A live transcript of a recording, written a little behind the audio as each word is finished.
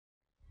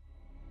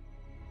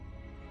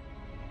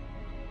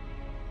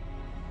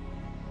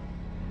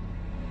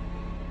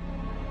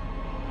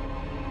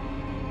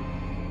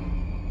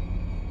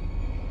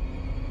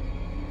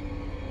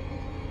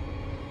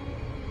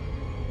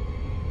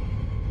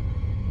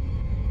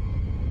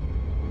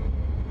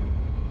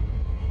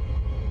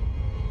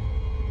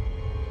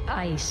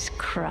Ice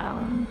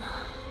Crown.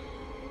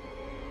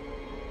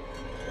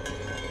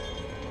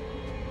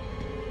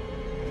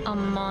 A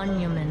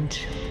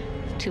monument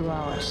to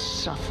our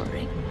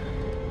suffering.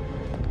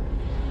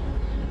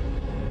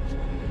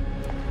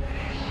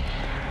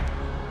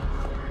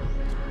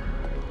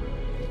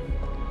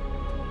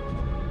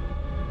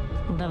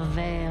 The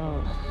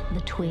veil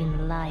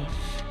between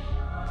life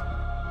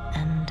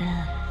and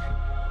death.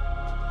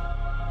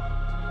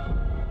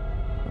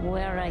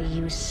 Where a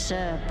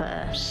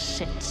usurper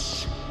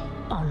sits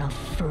on a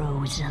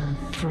frozen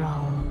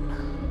throne.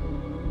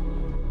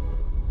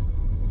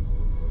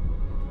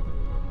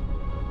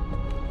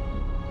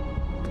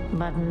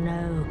 But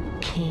no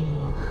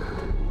king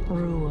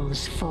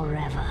rules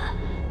forever.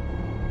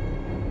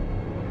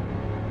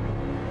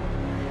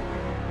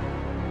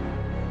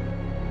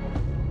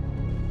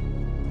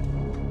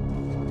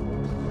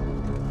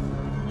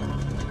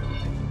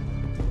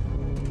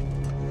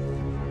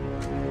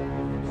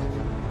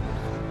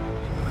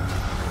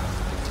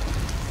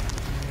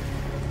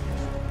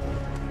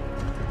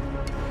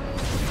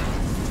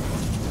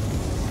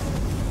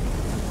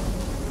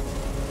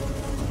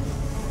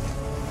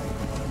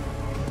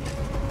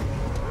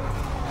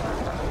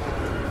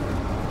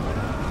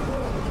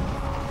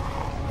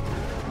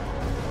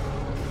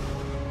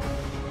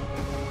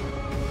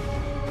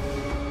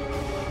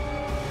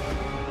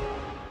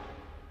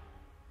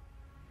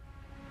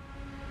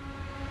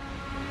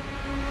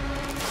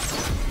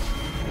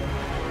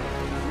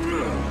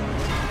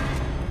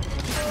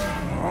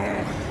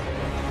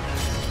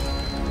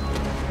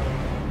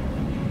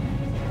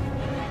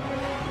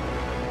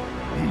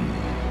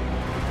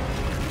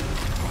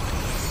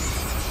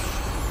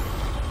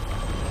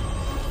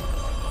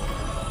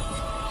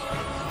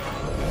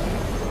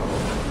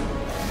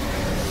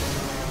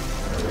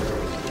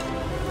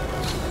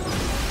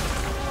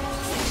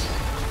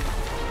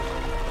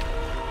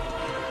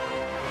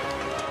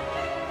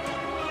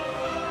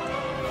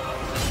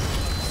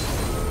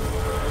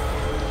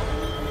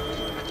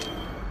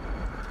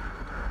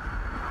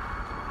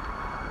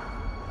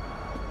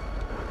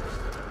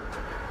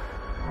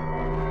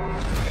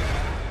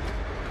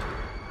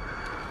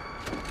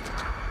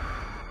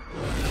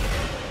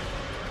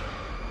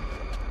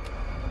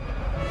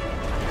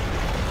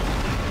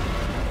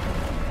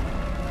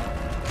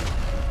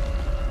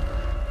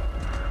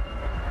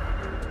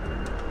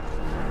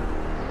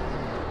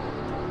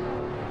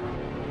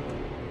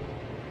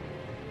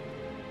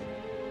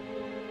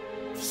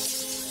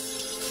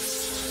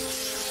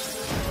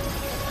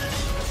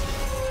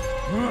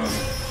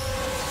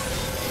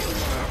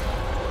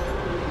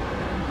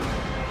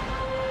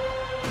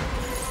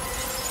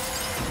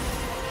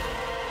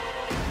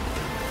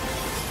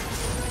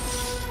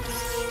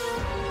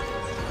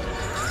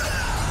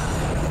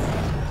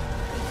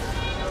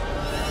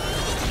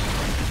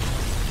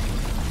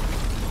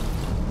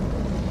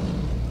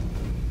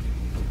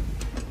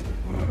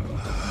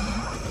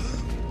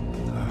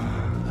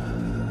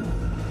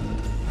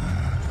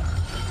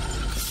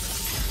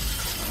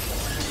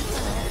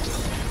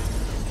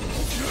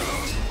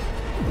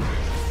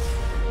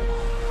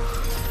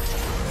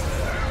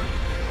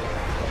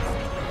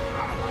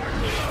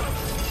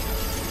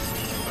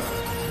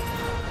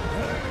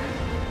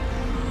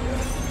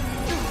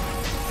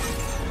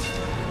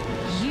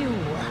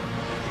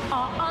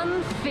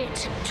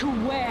 Unfit to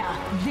wear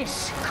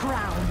this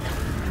crown.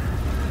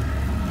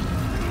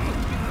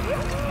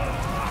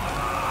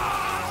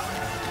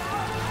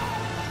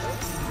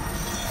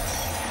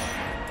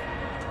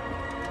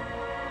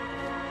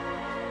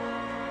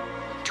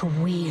 To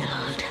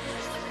wield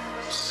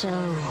so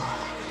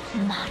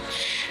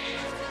much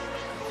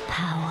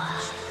power.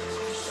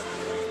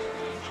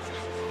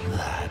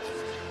 That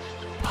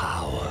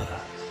power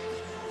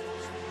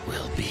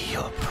will be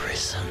your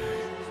prison.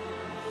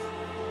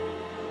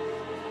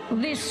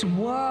 This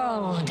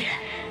world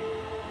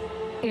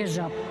is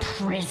a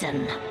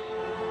prison.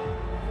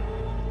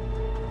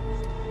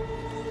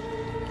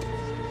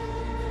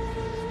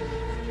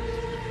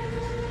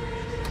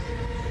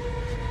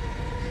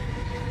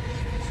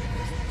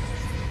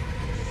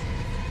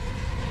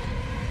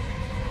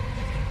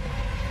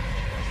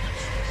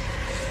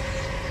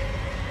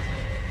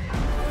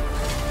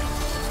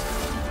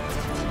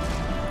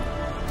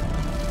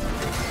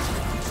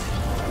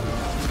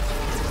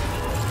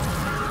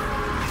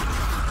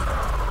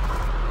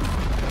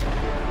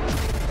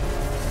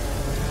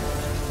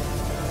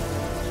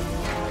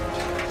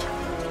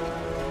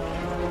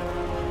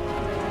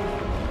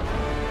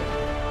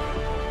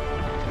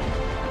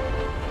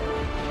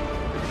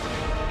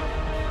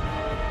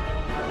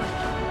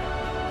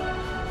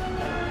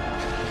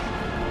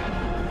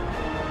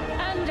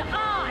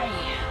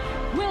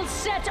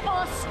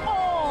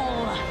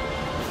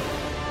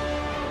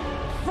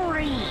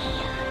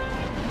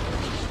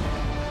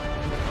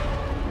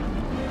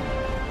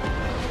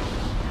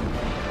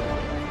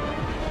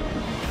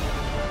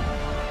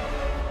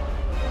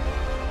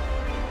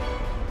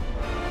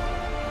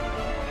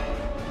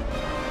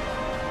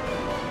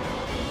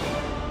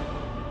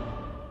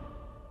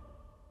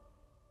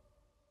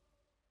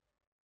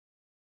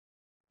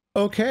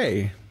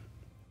 okay.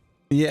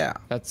 Yeah.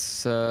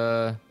 That's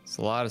it's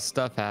a lot of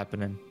stuff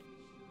happening.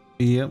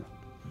 Yep.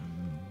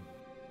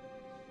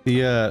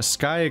 The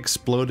sky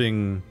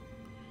exploding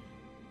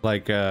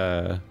like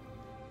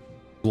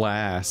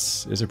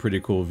glass is a pretty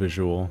cool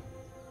visual.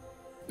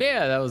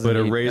 Yeah, that was. But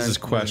it raises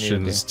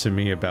questions to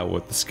me about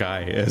what the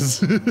sky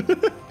is.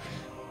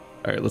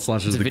 All right, let's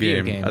launch into the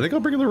game. I think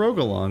I'll bring the rogue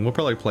along. We'll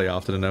probably play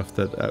often enough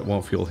that it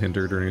won't feel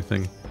hindered or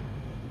anything.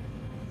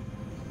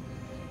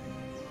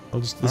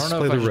 Let's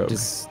play the rogue.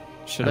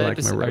 Should I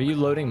like are you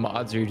loading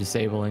mods or are you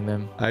disabling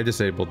them? I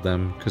disabled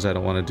them because I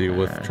don't want to deal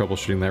with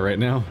troubleshooting that right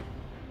now.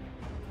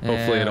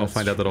 Hopefully I don't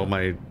find out that all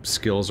my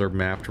skills are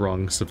mapped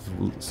wrong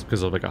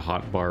because of like a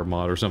hotbar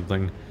mod or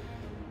something.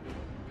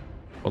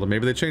 Although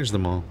maybe they changed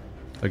them all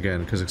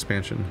again because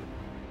expansion.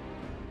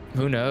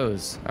 Who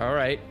knows? All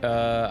right,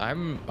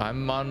 I'm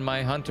on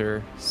my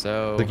hunter,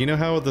 so like, you know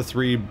how the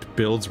 3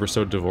 builds were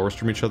so divorced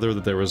from each other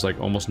that there was like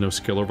almost no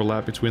skill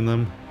overlap between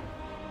them?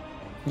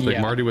 Like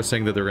Marty was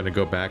saying that they're gonna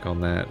go back on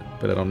that,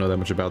 but I don't know that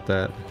much about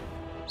that.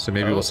 So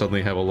maybe we'll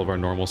suddenly have all of our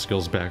normal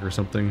skills back or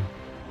something.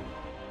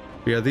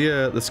 Yeah,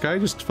 the sky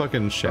just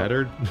fucking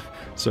shattered.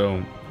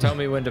 So tell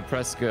me when to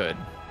press good.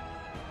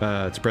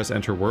 To press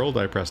enter world,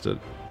 I pressed it.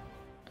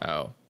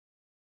 Oh.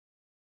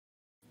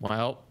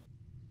 Well.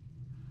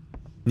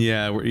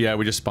 Yeah,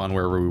 we just spawned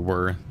wherever we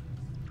were.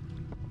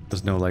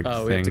 There's no like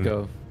thing. We have to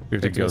go. We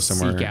have to go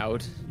somewhere. Seek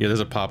out. Yeah, there's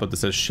a pop-up that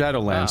says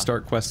Shadowlands.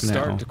 Start quest now.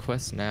 Start to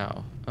quest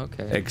now.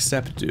 Okay.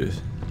 Accept.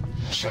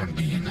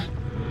 Champion,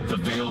 the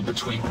veil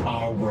between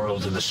our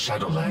world and the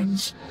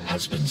Shadowlands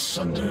has been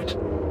sundered.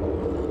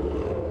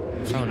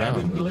 The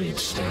Ebon Blade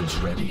stands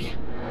ready.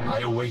 I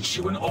await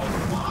you in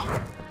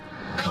Orgrimmar.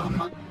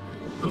 Come,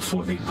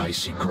 before the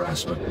icy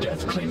grasp of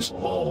death claims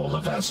all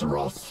of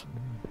Azeroth.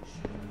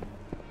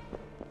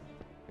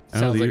 I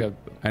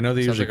know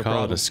they usually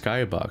call it a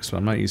skybox, but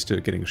I'm not used to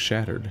it getting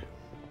shattered.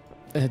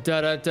 Yeah,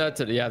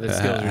 the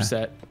skills are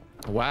set.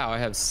 Wow, I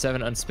have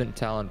 7 unspent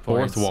talent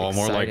points. 4th wall,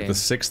 more like the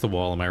 6th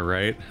wall, am I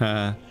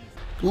right?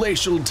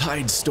 Glacial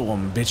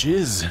Tidestorm,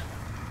 bitches.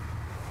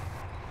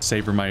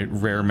 Savor my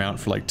rare mount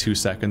for like 2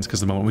 seconds, because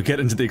the moment we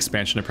get into the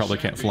expansion, I probably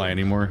can't fly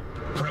anymore.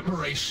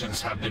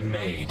 Preparations have been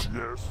made.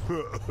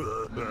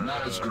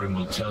 Nazgrim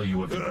will tell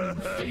you of the grim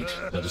fate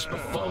that has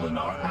befallen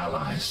our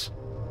allies.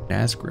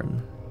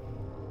 Nazgrim.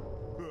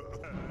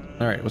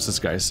 Alright, what's this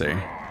guy say?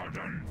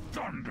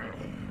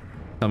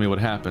 Tell me what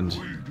happened.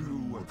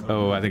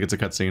 Oh, I think it's a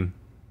cutscene.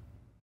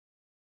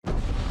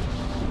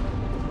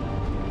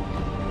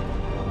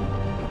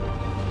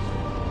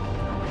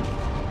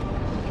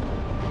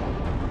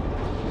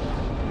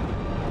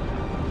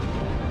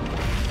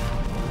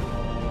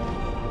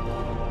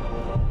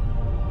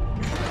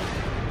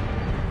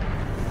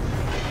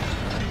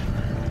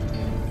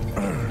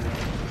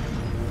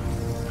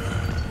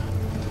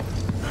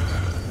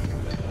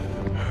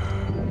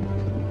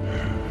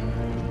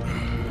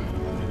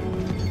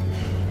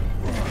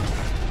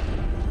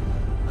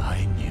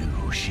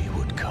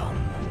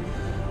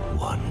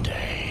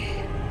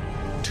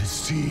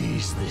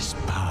 This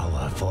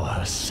power for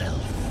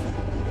herself.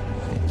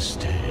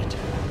 Instead,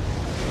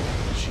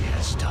 she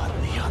has done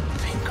the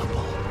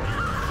unthinkable.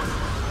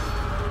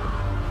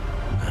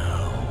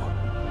 Now,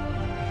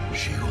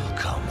 she will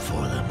come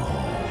for them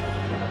all.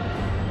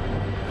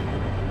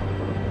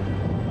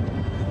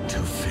 To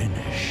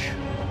finish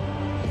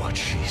what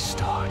she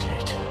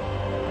started.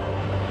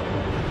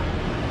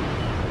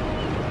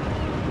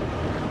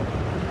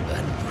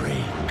 And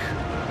break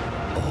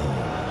all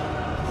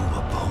who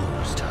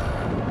opposed her.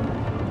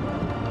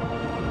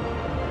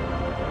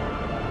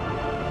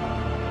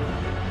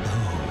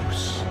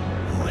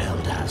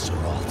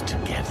 Azeroth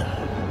together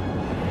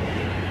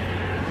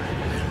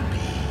will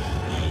be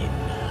in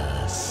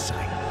her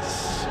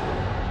sights.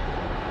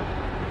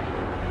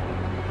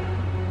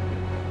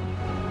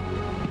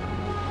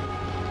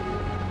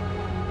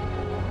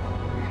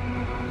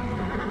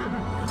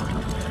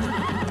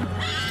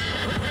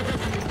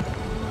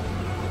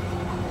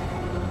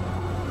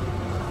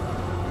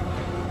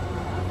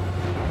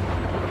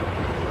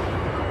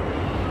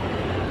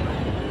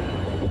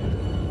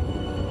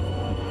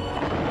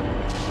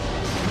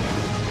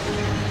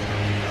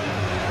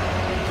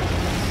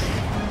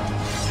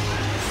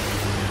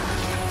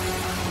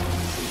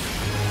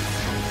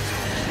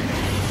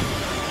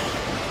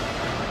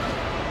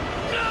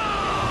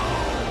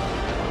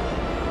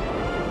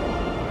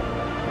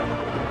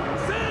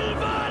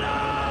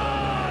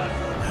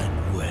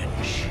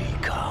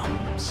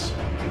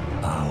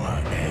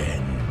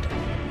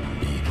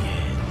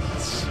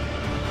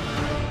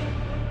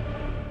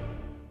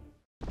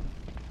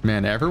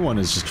 Man, everyone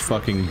is just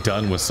fucking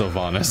done with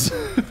Sylvanas.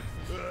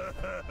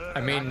 I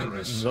mean,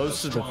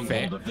 most of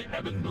the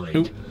Ebon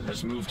Blade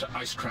has moved to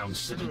Icecrown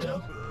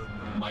Citadel.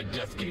 My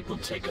Deathgate will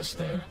take us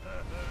there.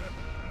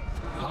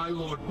 High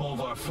Lord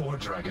Bolvar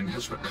Foredragon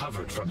has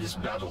recovered from his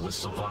battle with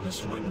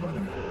Sylvanas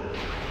Windrunner.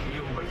 He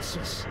awaits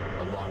us,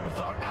 along with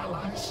our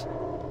allies.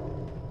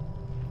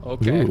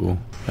 Okay. Ooh,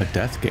 a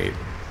Deathgate.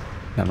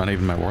 I'm not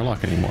even my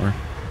Warlock anymore.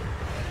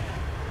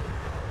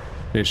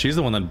 Yeah, she's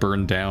the one that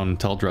burned down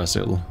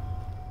Teldrassil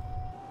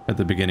at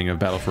the beginning of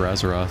Battle for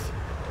Azeroth.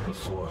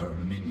 Before her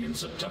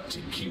minions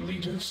abducted key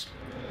leaders,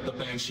 the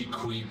Banshee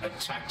Queen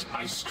attacked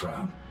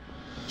Icecrown.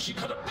 She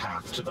cut a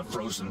path to the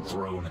Frozen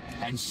Throne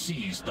and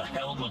seized the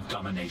Helm of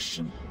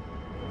Domination.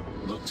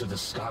 Look to the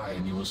sky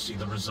and you will see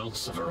the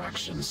results of her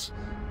actions.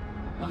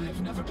 I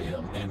have never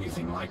beheld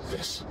anything like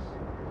this.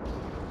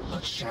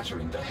 But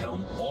shattering the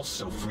Helm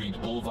also freed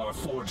Bolvar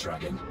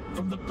Foredragon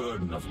from the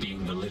burden of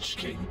being the Lich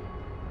King.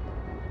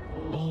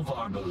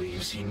 Bolvar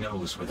believes he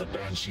knows where the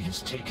Banshee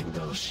has taken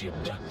those she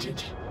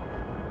abducted.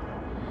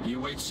 He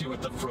awaits you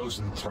at the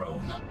Frozen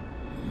Throne.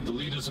 The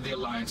leaders of the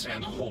Alliance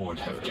and Horde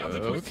have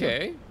gathered with you.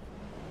 Okay.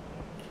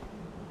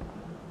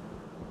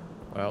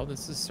 Well,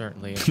 this is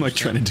certainly I'm like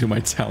trying to do my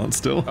talent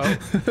still.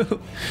 Oh.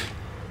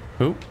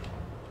 Oh.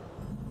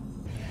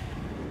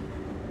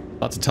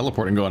 Lots of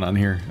teleporting going on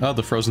here. Oh,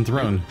 the Frozen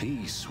Throne.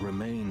 Peace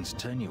remains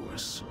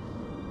tenuous.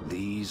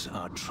 These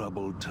are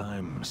troubled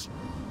times.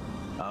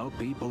 Our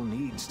people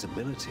need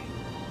stability,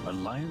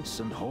 Alliance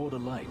and Horde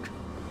alike.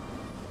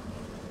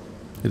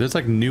 Yeah, there's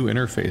like new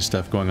interface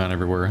stuff going on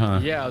everywhere,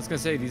 huh? Yeah, I was gonna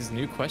say these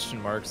new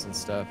question marks and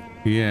stuff.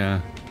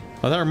 Yeah.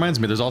 Oh, that reminds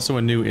me, there's also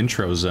a new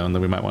intro zone that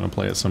we might want to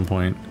play at some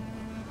point.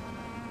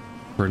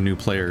 For new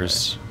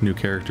players, new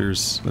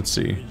characters. Let's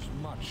see.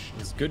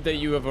 It's good that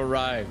you have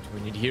arrived.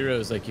 We need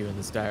heroes like you in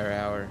this dire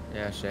hour.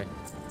 Yeah, Shay.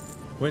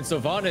 When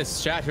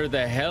Sylvanas shattered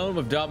the Helm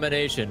of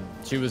Domination,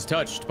 she was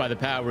touched by the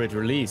power it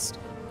released.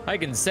 I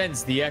can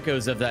sense the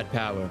echoes of that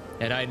power,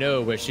 and I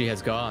know where she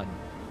has gone.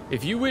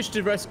 If you wish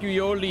to rescue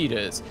your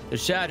leaders, the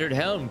shattered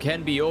helm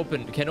can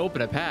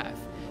open a path.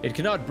 It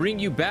cannot bring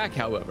you back,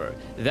 however.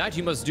 That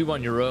you must do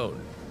on your own.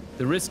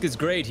 The risk is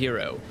great,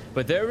 hero,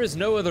 but there is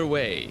no other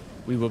way.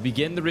 We will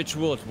begin the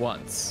ritual at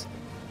once.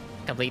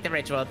 Complete the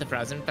ritual at the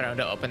Frozen Throne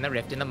to open the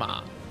rift in the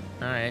maw.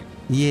 All right.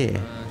 Yeah.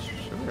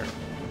 Sure.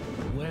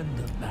 When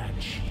the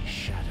Banshee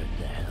shattered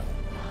the helm,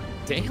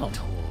 Damn. it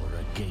tore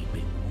a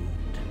gaping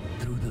wound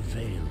through the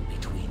veil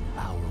between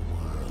our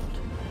world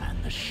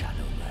and the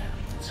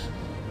Shadowlands.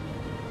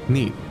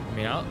 Neat. I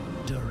mean,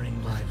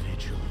 During my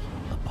vigil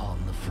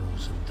upon the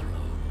Frozen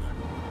Throne,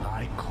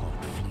 I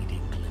caught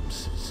fleeting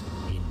glimpses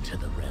into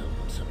the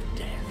realms of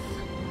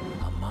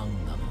death.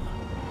 Among them,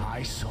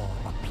 I saw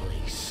a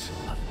place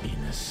of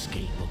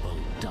inescapable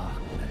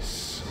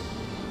darkness.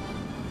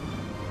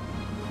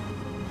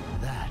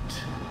 That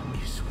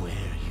is where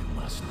you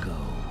must go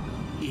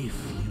if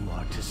you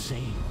are to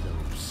save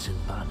those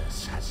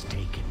Sylvanas has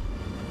taken.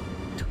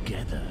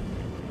 Together,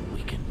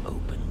 we can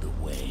open the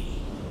way.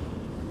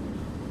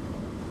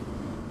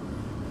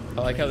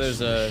 I like how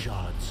there's a...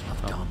 shards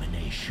of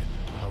domination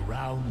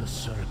around the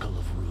circle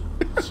of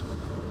runes.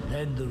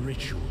 Then the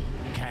ritual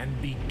can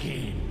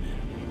begin.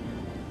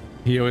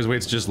 He always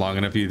waits just long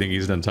enough you think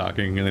he's done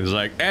talking, and then he's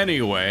like,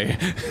 anyway.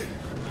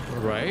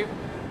 Right?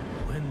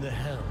 When the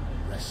helm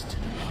rested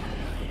upon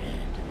my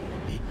head,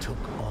 it took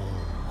all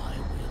my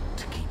will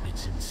to keep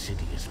its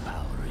insidious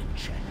power in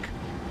check.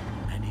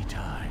 Many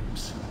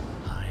times,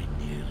 I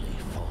nearly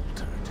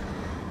faltered.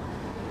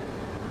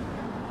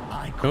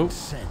 I could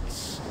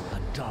sense a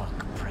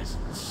dark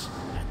presence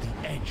at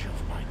the edge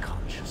of my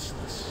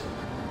consciousness.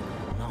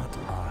 Not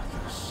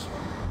Arthur's,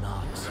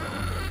 not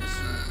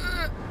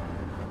Ner'zhul.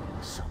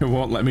 It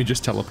won't let me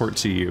just teleport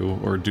to you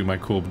or do my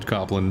cool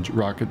goblin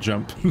rocket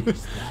jump.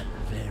 It's that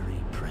very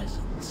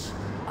presence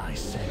I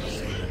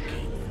sense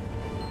lurking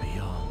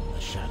beyond the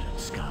shattered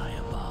sky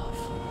above.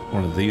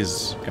 One of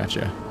these.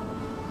 Gotcha.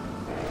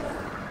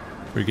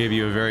 We gave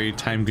you a very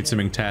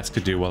time-consuming task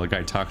to do while a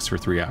guy talks for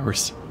 3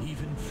 hours.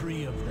 Even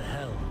free of the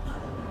helm,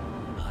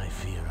 I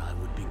fear I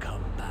would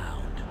become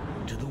bound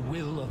to the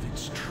will of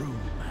its true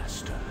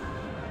master.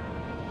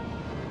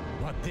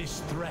 But this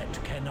threat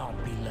cannot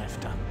be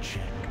left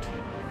unchecked.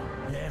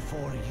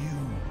 Therefore, you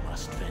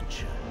must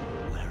venture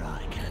where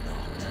I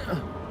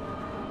cannot.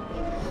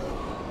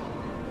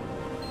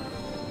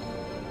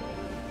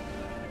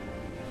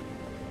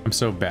 I'm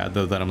so bad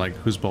though that I'm like,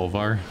 who's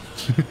Bolvar?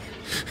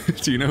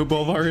 Do you know who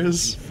Bolvar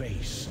is?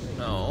 Face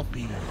No.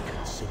 be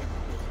considerable.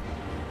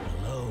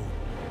 Alone,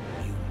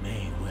 you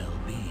may well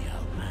be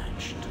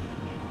outmatched.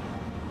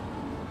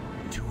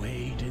 To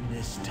aid in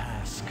this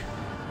task,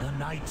 the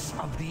Knights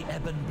of the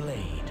Ebon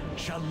Blade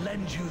shall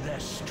lend you their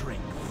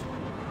strength.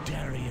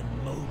 Darian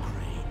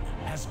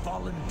Mograine has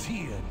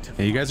volunteered to...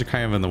 Yeah, you guys are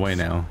kind of in the way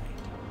now.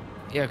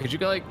 Yeah, could you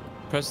like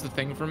press the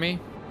thing for me?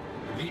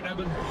 The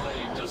Ebon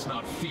Blade does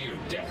not fear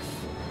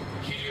death,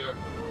 here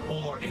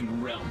or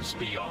in realms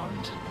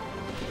beyond.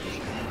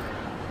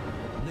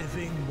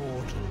 Living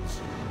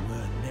mortals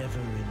were never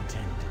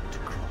intended to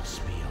cross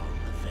beyond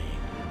the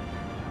veil.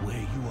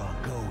 Where you are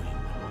going,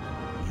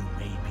 you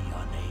may be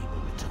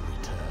unable to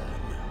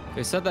return.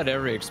 They said that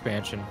every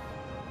expansion.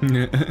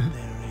 There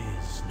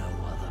is no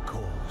other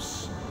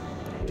course.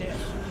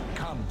 Death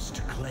comes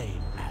to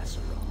claim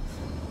Azeroth.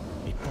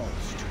 It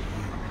falls to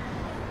you.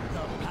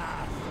 The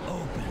path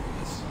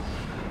opens.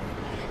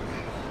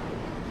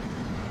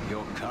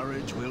 Your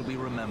courage will be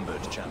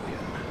remembered, champion.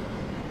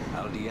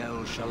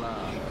 Aldiel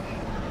Shalar.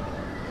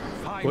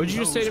 Find What did you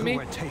just say to those me? who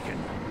were taken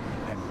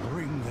and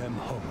bring them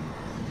home.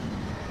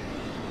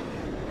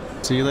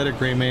 See you later,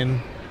 Greymane.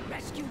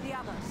 Rescue the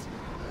others.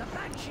 The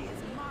Banshee is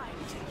mine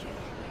to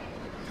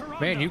kill.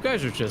 Man, you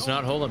guys are just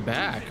not holding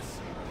back.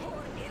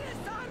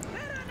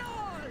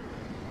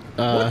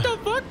 What the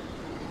fuck?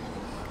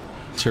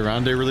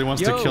 Tyrande really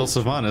wants to kill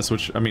Sylvanas,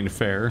 which, I mean,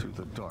 fair. To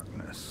the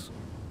darkness.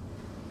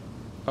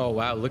 Oh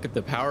wow, look at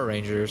the Power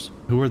Rangers.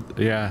 Who are,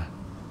 yeah.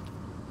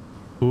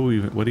 Who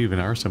even, what even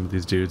are some of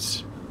these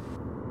dudes?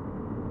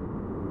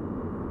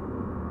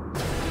 You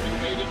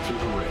made it through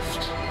the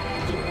rift.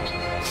 Good.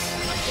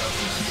 I doubt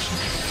this mission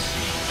can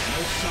succeed. No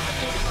sign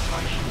of her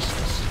high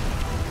priestess.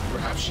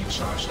 Perhaps she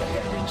charged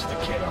ahead into the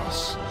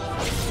chaos.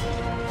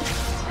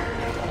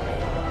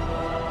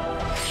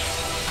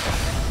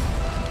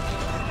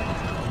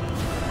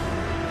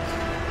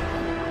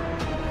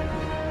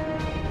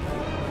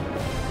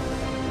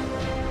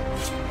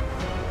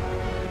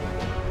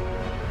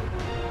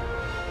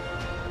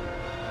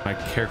 My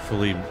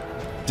carefully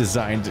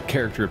designed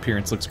character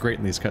appearance looks great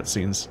in these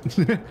cutscenes.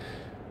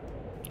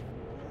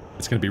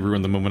 It's gonna be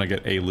ruined the moment I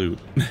get a loot.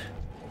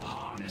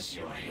 Harness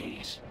your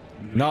hate.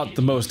 Not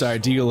the most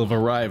ideal of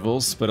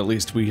arrivals, but at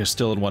least we are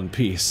still in one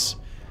piece.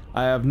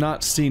 I have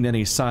not seen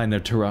any sign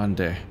of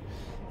Tyrande.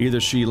 Either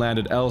she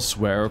landed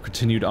elsewhere or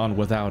continued on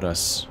without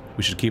us.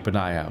 We should keep an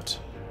eye out.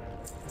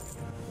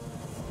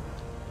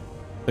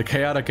 The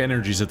chaotic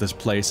energies of this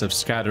place have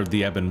scattered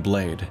the Ebon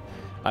Blade.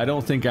 I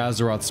don't think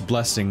Azeroth's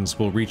blessings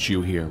will reach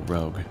you here,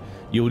 Rogue.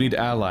 You will need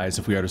allies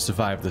if we are to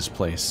survive this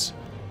place.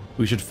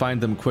 We should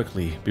find them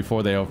quickly,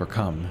 before they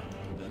overcome.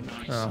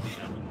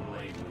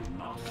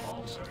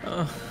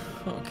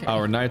 Okay.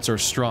 Our knights are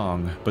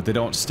strong, but they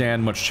don't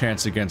stand much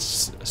chance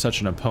against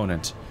such an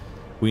opponent.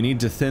 We need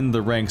to thin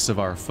the ranks of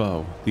our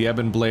foe. The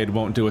Ebon Blade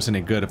won't do us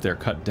any good if they're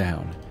cut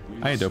down.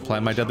 I need to apply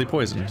my deadly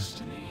poison.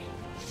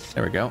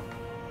 There we go.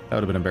 That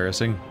would have been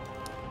embarrassing.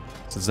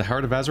 So is the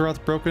Heart of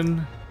Azeroth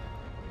broken?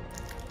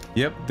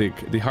 Yep,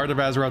 the Heart of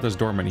Azeroth is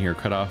dormant here,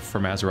 cut off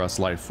from Azeroth's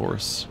life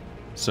force.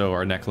 So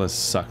our necklace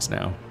sucks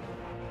now.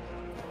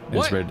 And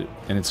What? it's ready,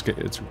 and it's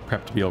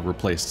prepped to be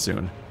replaced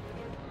soon.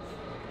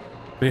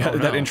 But yeah, Oh,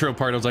 that no. intro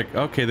part, I was like,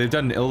 okay, they've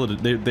done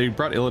Illidan. They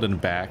brought Illidan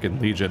back in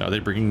Legion. Are they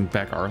bringing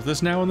back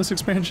Arthas now in this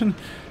expansion?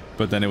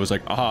 But then it was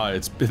like,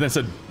 that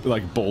said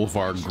like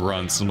Bolvar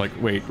grunts. I'm like,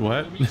 wait,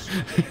 what?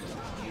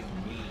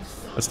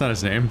 That's not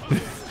his name.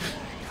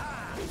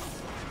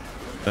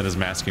 That is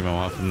masking him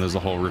off, and there's a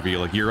whole reveal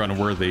like, you're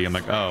unworthy. I'm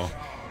like, oh,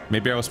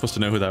 maybe I was supposed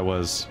to know who that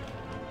was.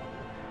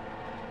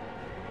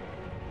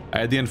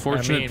 I had the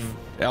unfortunate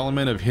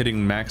element of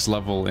hitting max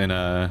level in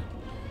a...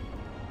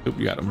 Oop,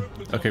 you got him.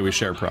 Okay, we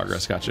share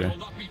progress, gotcha.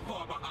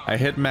 I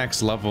hit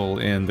max level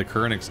in the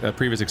current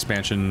previous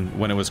expansion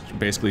when it was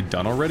basically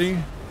done already.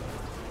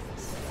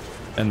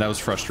 And that was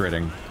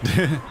frustrating.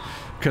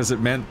 Because it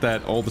meant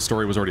that all the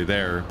story was already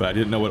there, but I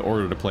didn't know what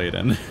order to play it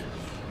in.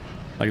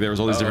 Like there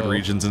was all these different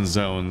regions and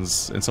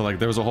zones, and so like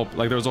there was a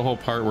whole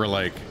part where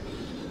like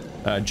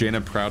Jaina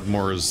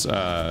Proudmoore's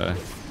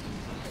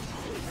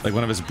like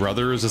one of his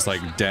brothers is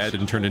like dead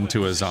and turned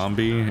into a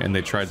zombie, and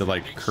they tried to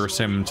like curse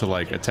him to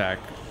like attack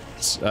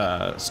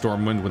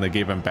Stormwind when they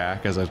gave him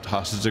back as a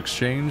hostage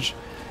exchange.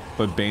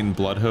 But Baine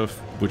Bloodhoof,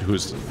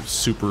 who's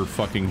super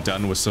fucking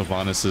done with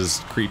Sylvanas'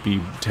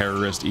 creepy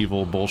terrorist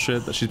evil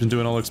bullshit that she's been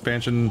doing all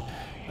expansion,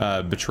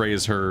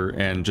 betrays her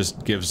and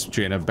just gives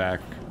Jaina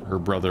back her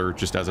brother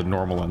just as a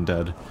normal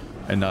undead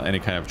and not any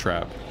kind of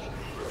trap.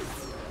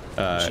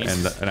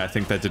 And I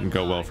think that didn't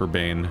go well for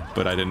Baine,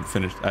 but I don't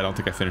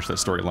think I finished that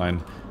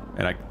storyline.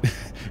 And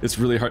it's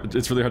really hard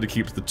to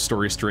keep the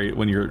story straight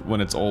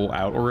when it's all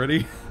out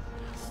already.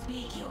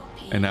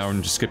 And now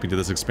I'm just skipping to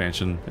this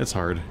expansion. It's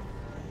hard.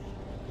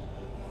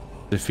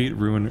 Defeat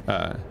Ruin.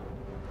 What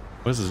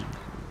is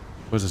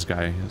this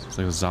guy? It's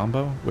like a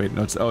Zombo? Wait,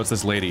 no, it's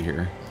this lady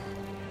here.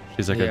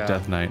 She's like a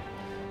Death Knight.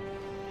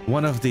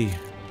 One of the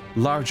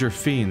larger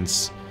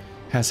fiends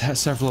has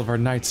several of our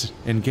knights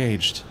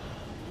engaged.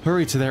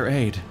 Hurry to their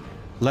aid,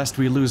 lest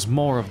we lose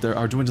more of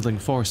our dwindling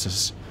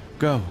forces.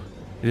 Go.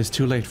 It is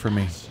too late for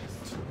me.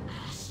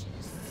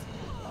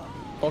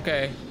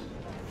 Okay.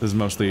 This is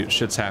mostly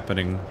shit's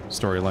happening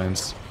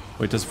storylines.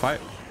 Wait, does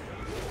fight?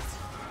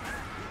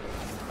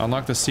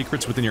 Unlock the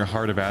secrets within your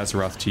Heart of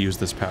Azeroth to use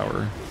this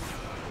power.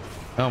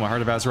 Oh, my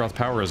Heart of Azeroth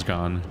power is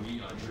gone.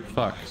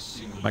 Fuck.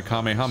 My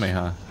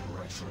Kamehameha.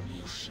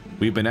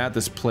 We've been at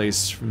this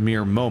place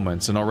mere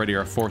moments, and already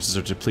our forces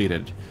are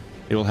depleted.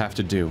 It will have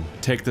to do.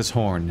 Take this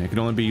horn. It can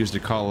only be used to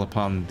call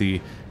upon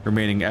the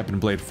remaining Ebon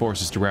Blade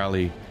forces to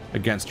rally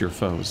against your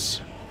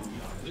foes.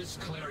 This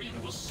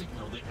clarion will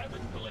signal the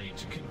Ebon Blade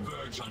to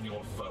converge on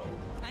your foe.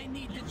 I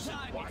need to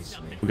target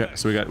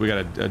something. We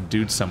got a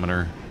dude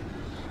summoner.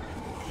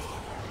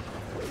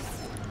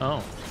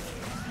 Oh.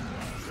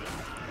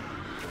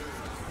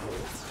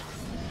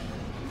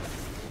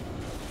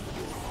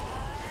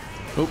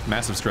 Oh,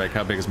 massive strike.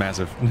 How big is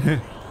massive?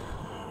 Do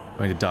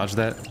I need to dodge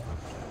that?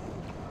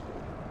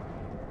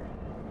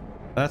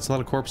 That's a lot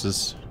of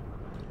corpses.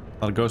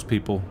 A lot of ghost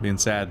people being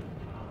sad.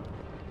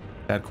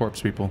 Sad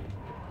corpse people.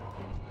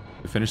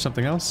 Finish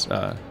something else?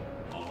 All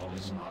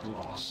is not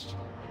lost.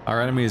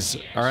 Our enemy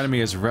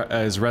is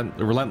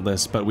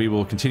relentless, but we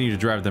will continue to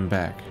drive them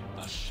back.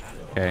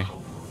 Okay.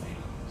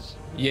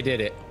 You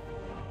did it.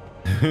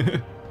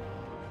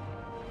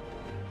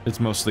 It's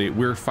mostly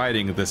we're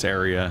fighting this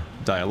area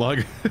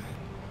dialogue,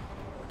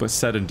 but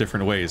said in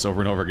different ways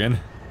over and over again.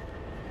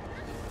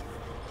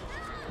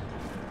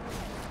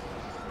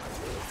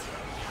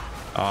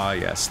 Ah,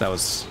 yes, that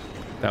was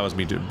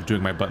me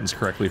doing my buttons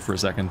correctly for a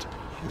second.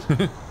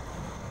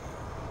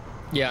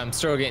 Yeah, I'm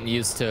still getting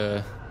used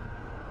to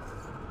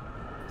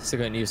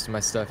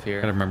my stuff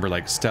here. Gotta remember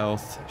like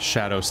stealth,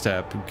 shadow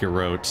step,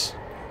 garrote,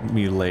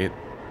 mutilate,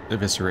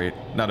 eviscerate,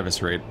 not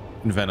eviscerate,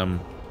 envenom.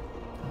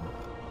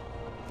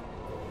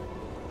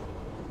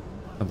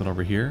 Something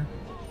over here.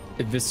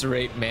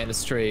 Eviscerate,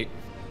 manistrate.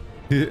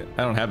 I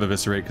don't have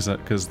eviscerate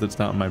because that's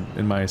not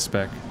in my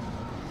spec.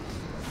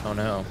 Oh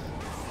no.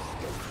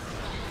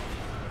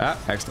 Ah,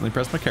 accidentally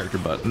pressed my character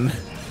button.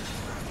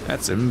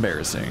 That's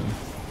embarrassing.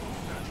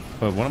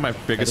 But one of my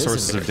biggest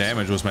sources of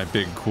damage was my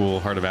big, cool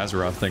Heart of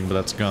Azeroth thing, but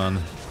that's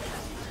gone.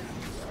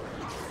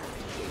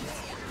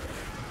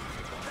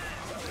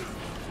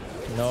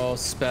 No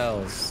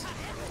spells.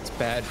 It's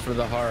bad for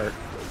the heart.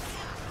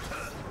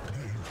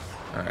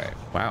 Alright.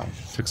 Wow,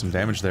 took some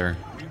damage there.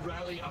 We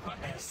rally up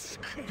ahead.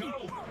 Go!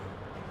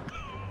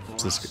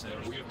 What's this?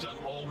 We have done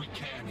all we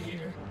can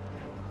here.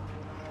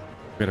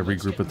 We gotta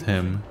regroup with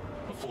him.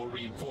 Before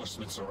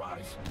reinforcements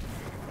arrive.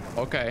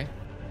 Okay.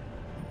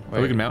 Wait,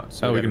 oh, we can mount.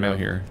 So we can mount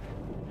here.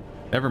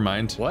 Never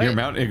mind. What? Your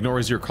mount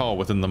ignores your call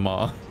within the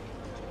maw.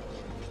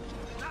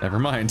 Never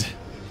mind.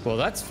 Well,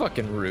 that's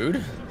fucking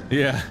rude.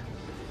 Yeah.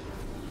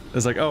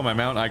 It's like, oh, my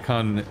mount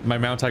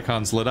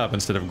icon's lit up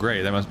instead of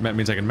gray. That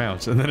means I can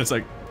mount. And then it's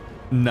like,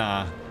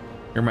 nah,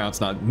 your mount's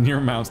not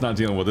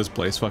dealing with this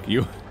place. Fuck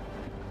you.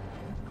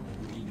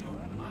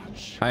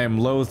 I am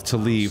loath to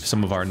leave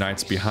some of our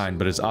knights behind,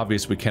 but it's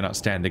obvious we cannot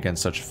stand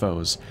against such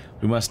foes.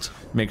 We must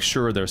make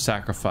sure their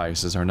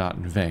sacrifices are not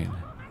in vain.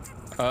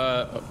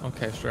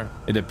 Okay, sure.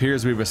 It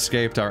appears we've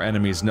escaped our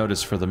enemy's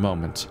notice for the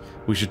moment.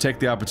 We should take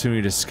the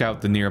opportunity to scout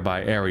the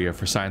nearby area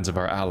for signs of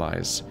our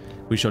allies.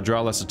 We shall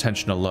draw less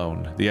attention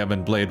alone. The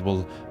Ebon Blade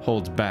will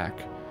hold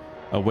back.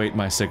 Await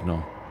my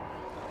signal.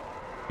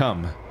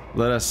 Come,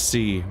 let us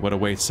see what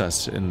awaits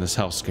us in this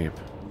hellscape.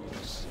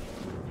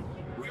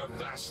 We are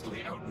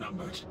vastly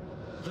outnumbered.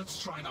 Let's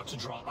try not to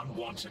draw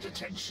unwanted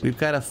attention. We've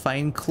got to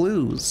find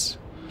clues.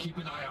 Keep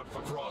an eye out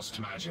for frost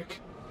magic.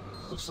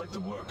 Looks like the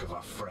work of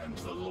our friend,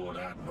 the Lord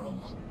Admiral.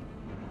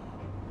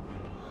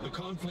 The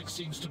conflict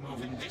seems to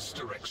move in this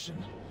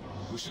direction.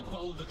 We should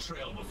follow the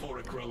trail before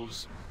it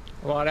grows.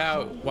 Watch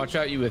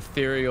out, you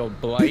ethereal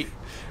blight.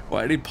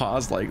 Why did he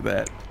pause like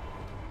that?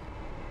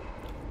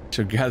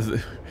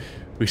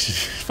 We should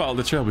follow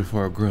the trail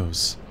before it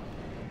grows.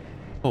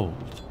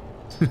 Old.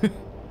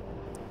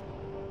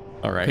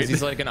 All right. Because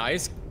he's like an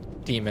ice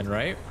demon,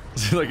 right?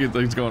 like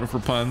he's going for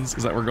puns.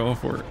 Is that what we're going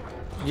for?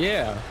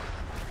 Yeah.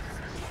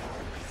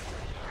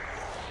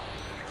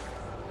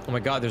 Oh my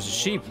god, there's a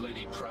sheep.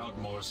 Lady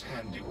Proudmoore's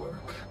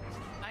handiwork.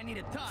 I need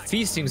a tie.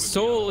 Feasting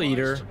soul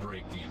eater. To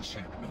break the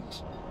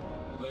enchantment.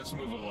 Let's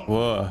move along.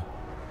 Whoa.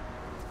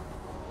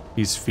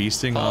 He's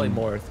feasting on...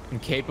 Polymorph.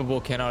 Incapable,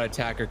 cannot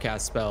attack or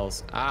cast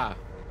spells. Ah.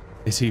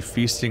 Is he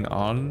feasting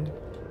on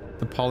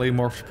the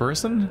polymorphed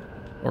person?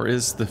 Or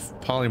is the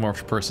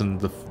polymorphed person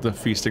the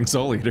feasting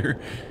soul eater?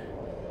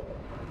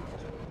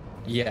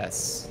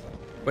 Yes.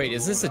 Wait,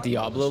 is this a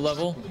Diablo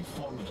level?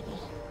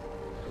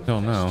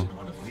 Don't know.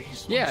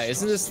 Yeah,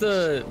 isn't this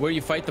the where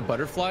you fight the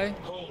butterfly?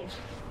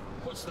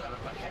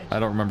 I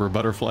don't remember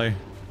butterfly.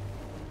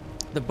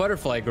 The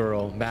butterfly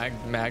girl,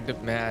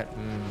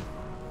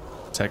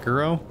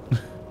 Sekiro?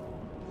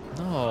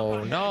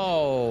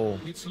 No.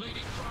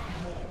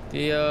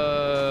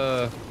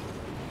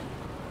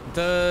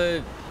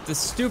 The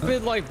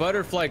stupid like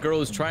butterfly girl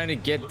who's trying to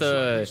get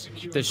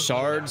the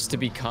shards to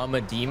become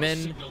a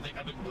demon,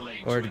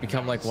 or to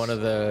become like one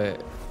of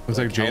the. Looks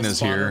like Jaina's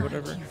here.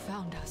 You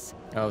found us.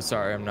 Oh,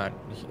 sorry, I'm not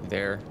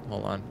there.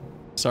 Hold on.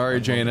 Sorry,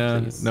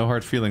 Jaina. No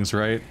hard feelings,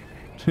 right?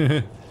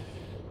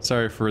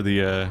 Sorry for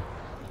the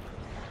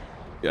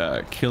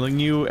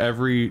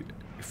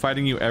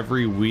fighting you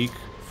every week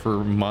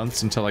for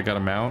months until I got a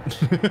mount.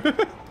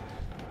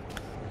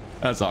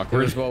 That's It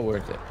awkward was well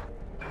worth it.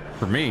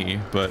 for me,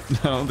 but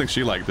I don't think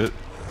she liked it.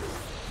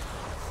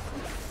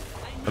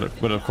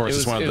 But of course,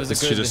 it's one of the,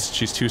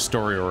 she's too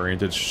story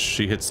oriented.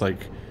 She hits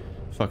like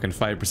fucking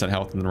 5%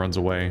 health and then runs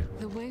away.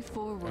 The way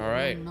forward All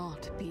right. will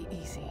not be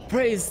easy.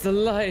 Praise the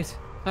light.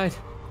 I'd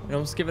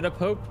almost given up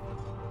hope.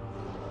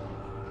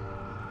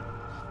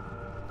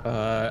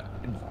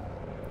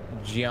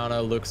 Gianna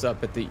looks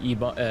up at the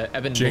Ebon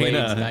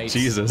Blade's knights.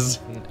 Jesus.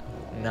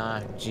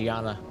 Nah,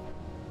 Gianna.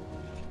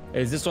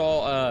 Is this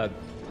all?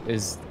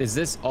 Is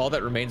this all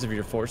that remains of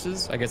your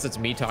forces? I guess it's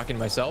me talking to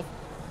myself.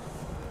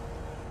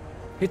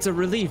 It's a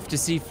relief to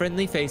see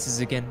friendly faces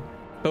again,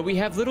 but we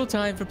have little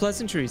time for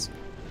pleasantries.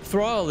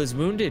 Thrall is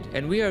wounded,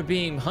 and we are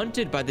being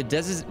hunted by the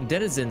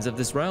denizens of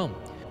this realm.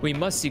 We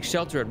must seek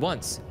shelter at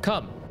once.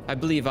 Come, I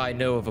believe I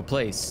know of a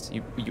place.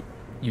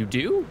 You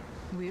do?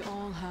 We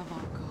all have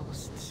our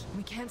ghosts.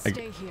 We can't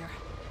stay here.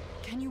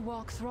 Can you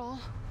walk, Thrall?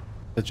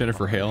 That's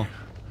Jennifer Hale.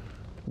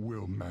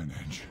 We'll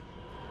manage.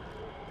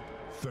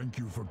 Thank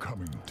you for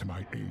coming to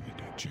my aid,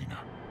 Jaina.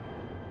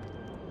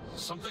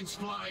 Something's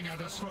flying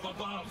at us from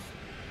above.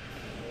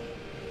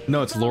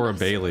 No, it's Laura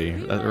Bailey.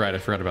 Right, I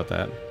forgot about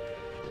that.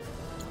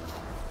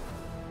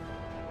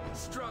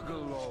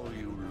 Struggle all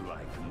you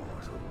like,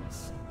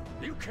 mortals.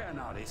 You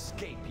cannot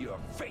escape your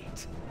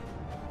fate.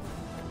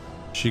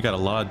 She got a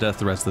lot of death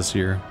threats this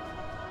year.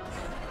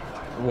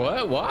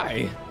 What?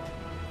 Why?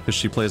 Because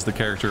she plays the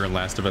character in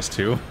Last of Us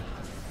 2.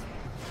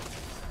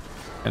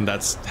 And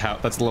that's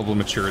the level of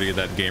maturity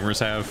that gamers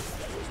have.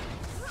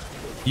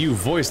 You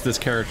voiced this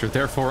character,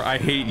 therefore I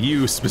hate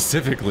you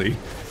specifically.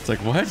 It's like,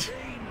 what?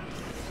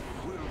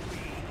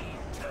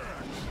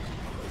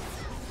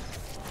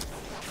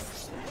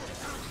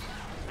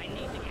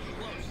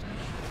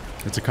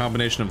 It's a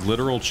combination of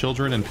literal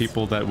children and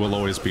people that will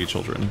always be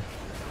children.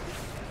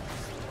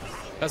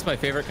 That's my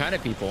favorite kind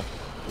of people.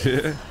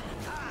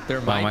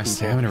 They're my my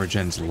stamina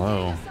regen's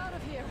low.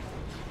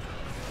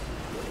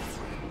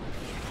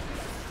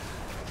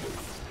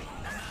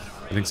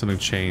 I think something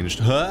changed.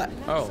 Huh?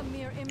 Oh. Some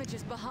mere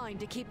images behind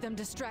to keep them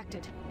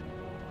distracted.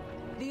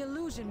 The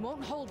illusion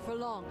won't hold for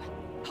long.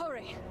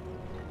 Hurry.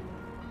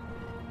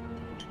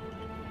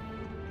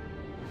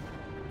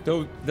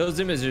 Those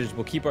images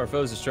will keep our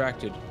foes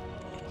distracted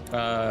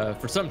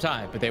for some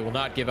time, but they will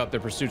not give up their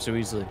pursuit so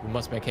easily. We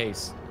must make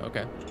haste.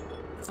 Okay.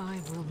 I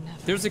will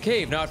never. There's a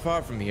cave not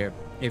far from here.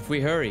 If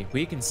we hurry,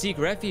 we can seek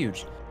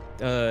refuge.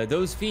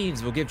 Those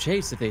fiends will give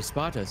chase if they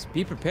spot us.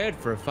 Be prepared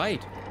for a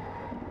fight.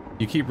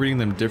 You keep reading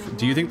them different.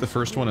 Do you think the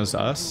first one is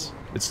us?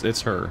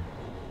 It's her.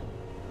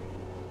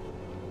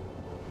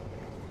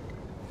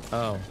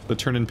 Oh. The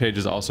turn-in page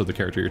is also the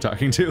character you're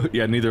talking to.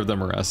 Yeah, neither of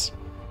them are us.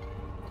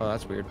 Oh,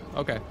 that's weird.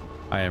 Okay.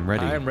 I am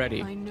ready. I am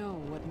ready. I know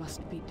what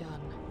must be done.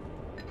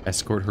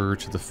 Escort her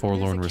to the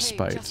forlorn There's a cave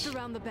respite. just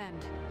around the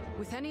bend.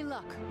 With any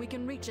luck, we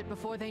can reach it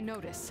before they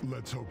notice.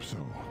 Let's hope so.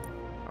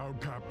 Our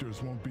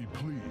captors won't be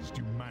pleased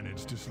you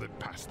managed to slip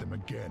past them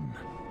again.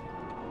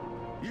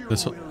 You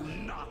This will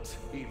not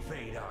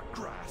evade our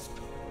grasp,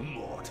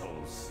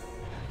 mortals.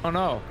 Oh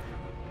no.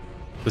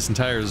 This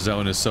entire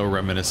zone is so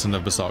reminiscent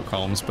of Basalt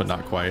Columns, but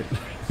not quite.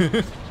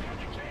 I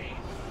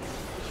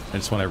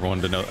just want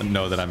everyone to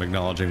know that I'm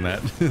acknowledging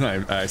that.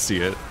 I see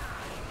it.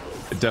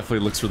 It definitely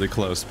looks really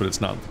close, but it's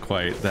not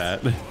quite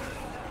that.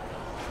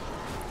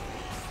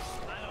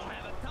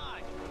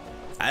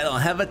 I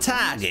don't have a We're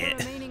target.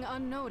 remaining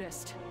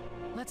unnoticed.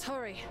 Let's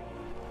hurry.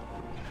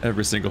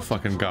 Every single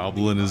fucking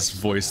goblin is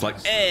voiced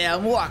like, Hey,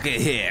 I'm walking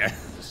here.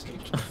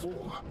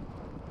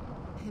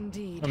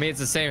 Indeed. I mean, it's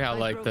the same how I've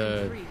like broken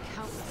the free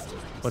countless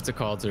times. what's it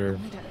called, or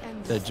Only to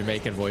end the this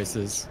Jamaican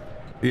voices.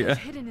 yeah.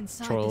 hidden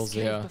inside Trolls,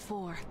 this cave yeah.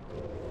 before.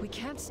 We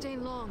can't stay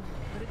long,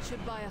 but it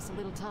should buy us a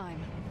little time.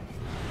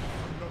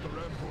 Another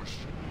ambush.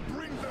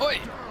 Bring them Oi.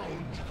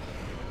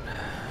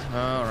 down.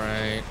 All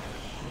right.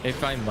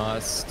 If I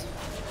must.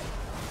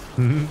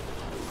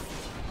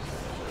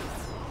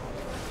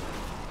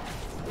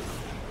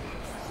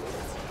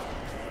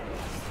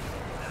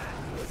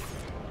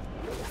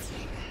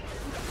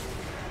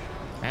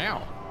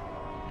 Ow.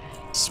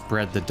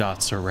 Spread the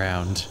dots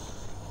around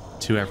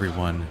to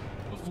everyone.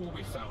 Before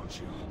we found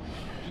you,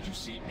 did you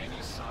see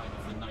any sign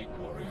of the Night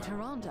Warrior?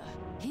 Tyrande,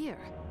 here.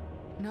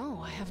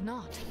 No, I have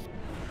not.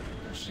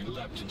 She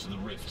leapt into the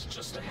rift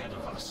just ahead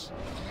of us.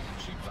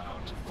 She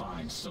vowed to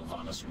find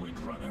Sylvanas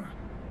Windrunner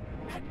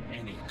at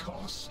any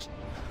cost.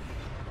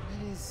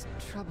 It is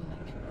troubling.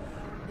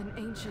 An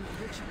ancient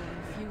ritual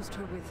infused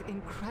her with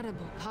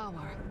incredible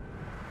power.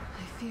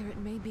 I fear it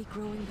may be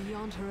growing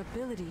beyond her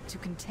ability to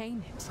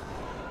contain it.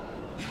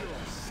 Your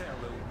cell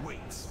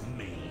awaits,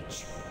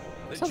 mage.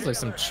 The Sounds like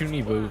some jailer has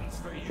Chunibu plans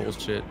for you.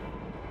 bullshit.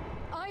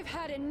 I've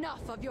had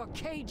enough of your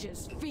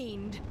cages,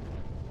 fiend.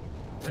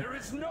 There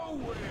is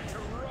nowhere to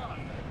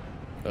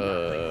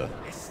run.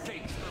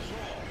 Escape the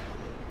law.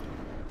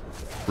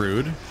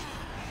 Rude.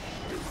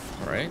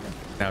 All right.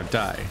 Now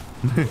die.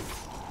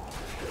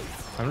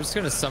 I'm just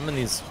gonna summon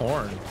these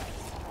horn.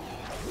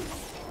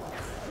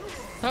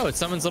 Oh, it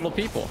summons little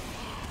people.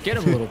 Get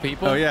them, little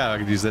people. Oh yeah, I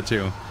could use that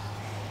too.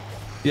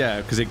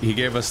 Yeah, because he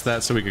gave us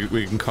that so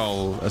we can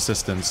call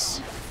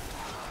assistance.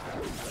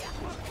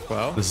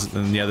 Well, This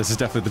is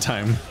definitely the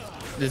time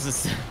this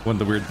is. when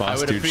the weird I boss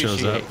would dude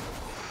shows up. appreciate.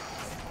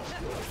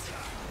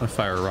 I'll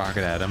fire a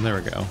rocket at him. There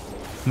we go.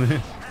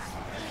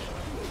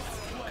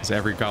 Because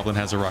every goblin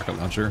has a rocket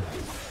launcher.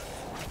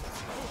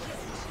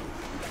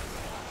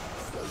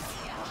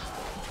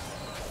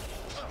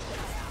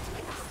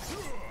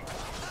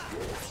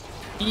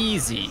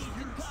 Easy.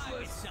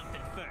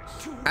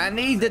 I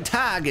need to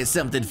target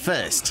something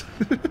first.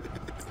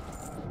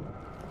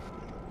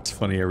 It's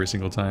funny every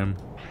single time.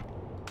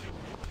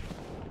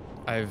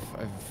 I've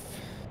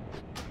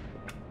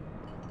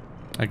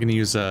I can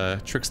use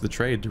Tricks of the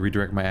Trade to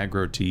redirect my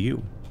aggro to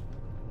you.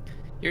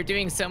 You're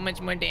doing so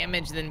much more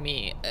damage than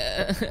me.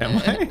 Am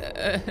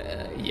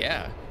I?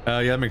 Yeah.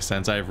 Yeah, that makes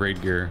sense. I have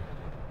raid gear.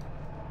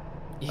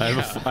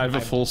 Yeah, I have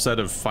a full set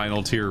of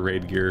final tier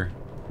raid gear.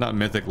 Not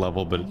mythic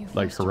level, but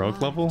like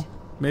heroic level,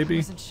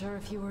 maybe.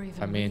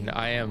 I mean,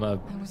 I am a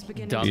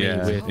dummy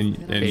Yeah, with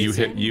and you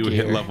hit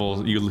gear. level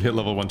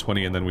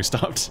 120 and then we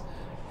stopped.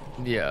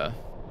 Yeah.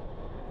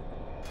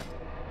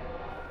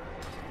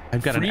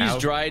 I've got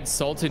freeze-dried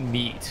salted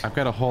meat. I've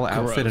got a whole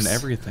outfit and Gross.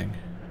 everything.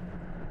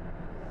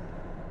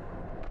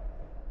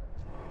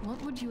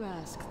 What would you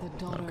ask the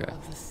daughter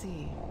of the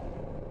sea?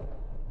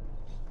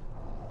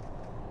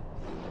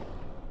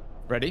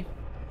 Ready?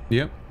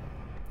 Yep.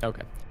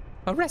 Okay.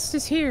 Rest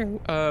is here.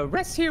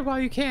 Rest here while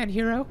you can,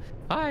 hero.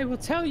 I will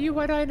tell you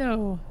what I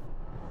know.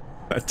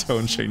 That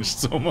tone changed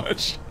so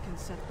much. Can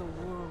set the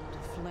world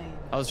aflame.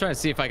 I was trying to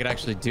see if I could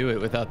actually do it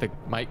without the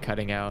mic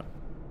cutting out.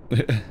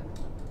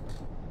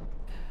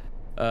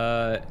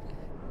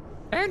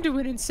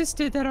 Anduin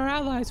insisted that our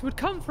allies would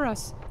come for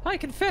us. I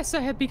confess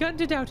I had begun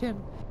to doubt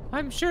him.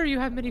 I'm sure you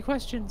have many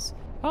questions.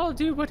 I'll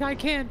do what I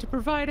can to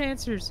provide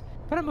answers,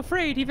 but I'm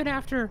afraid even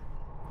after...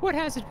 What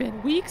has it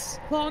been? Weeks?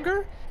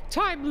 Longer?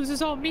 Time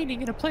loses all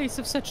meaning in a place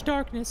of such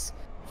darkness.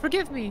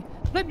 Forgive me.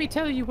 Let me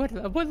tell you what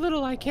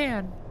little I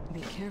can.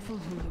 Be careful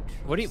who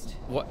you trust.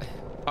 What?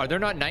 Are there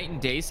not night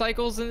and day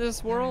cycles in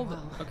this world?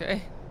 Well.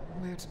 Okay.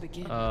 Where to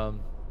begin?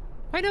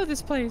 I know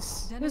this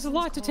place. There's a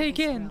lot to take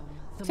in.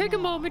 Take a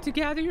moment to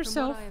gather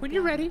yourself. When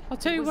you're ready, I'll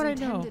tell you what I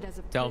know.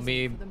 Tell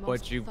me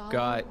what you've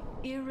got.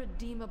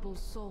 Irredeemable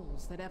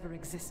souls that ever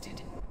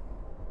existed.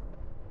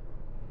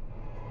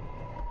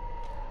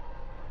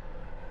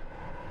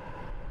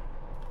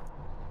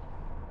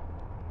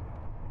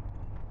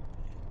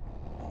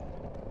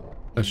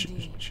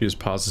 She just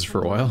pauses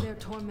for a while. Their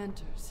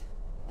tormentors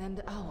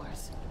and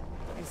ours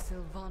is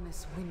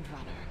Sylvanas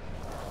Windrunner.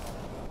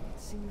 It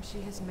seems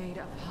she has made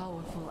a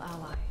powerful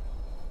ally.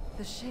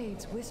 The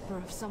shades whisper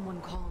of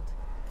someone called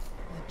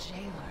the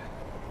Jailer.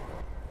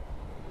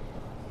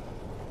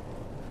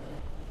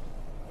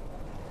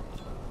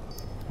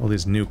 All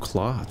these new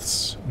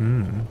cloths.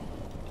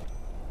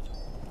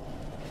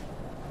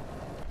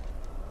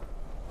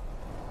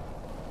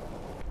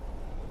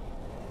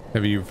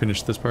 Have you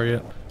finished this part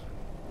yet?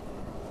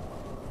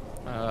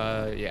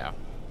 Yeah.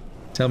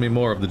 Tell me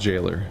more of the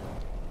Jailer.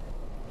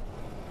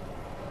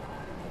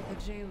 The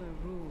Jailer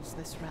rules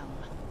this realm.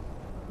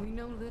 We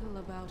know little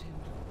about him,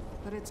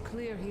 but it's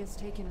clear he has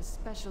taken a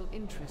special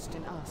interest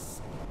in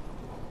us.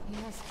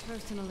 He has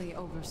personally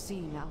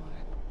overseen our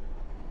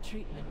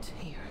treatment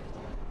here.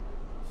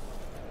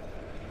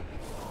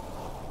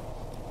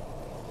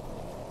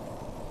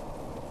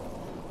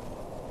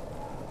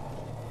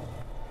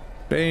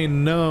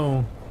 Baine,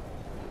 no.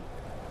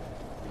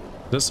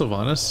 Is that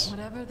Sylvanas?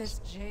 Whatever this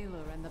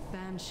Jailer and the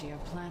Banshee are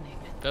planning,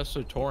 That's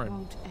the Tauren.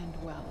 won't end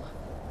well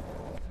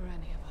for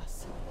any of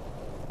us.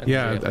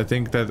 Yeah, I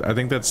think that's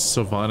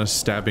Sylvanas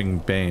stabbing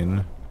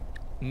Baine.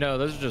 No,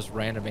 those are just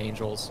random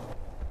angels.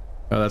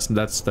 Oh, that's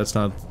not.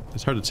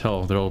 It's hard to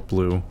tell. They're all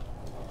blue.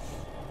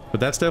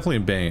 But that's definitely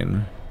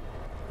Baine.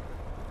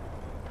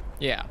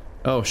 Yeah.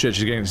 Oh shit,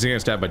 she's getting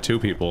stabbed by two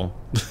people.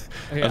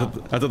 Yeah.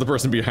 I thought the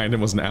person behind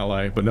him was an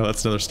ally, but no,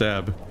 that's another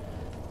stab.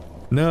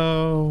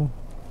 No.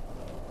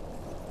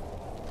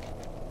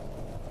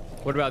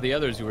 What about the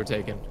others who were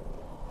taken?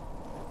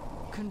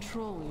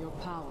 Control your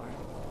power,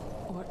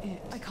 or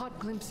it. I caught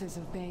glimpses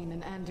of Baine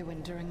and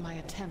Anduin during my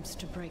attempts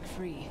to break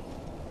free.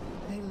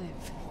 They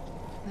live.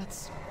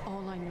 That's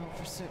all I know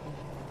for certain.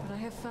 But I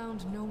have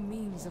found no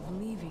means of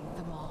leaving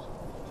them all.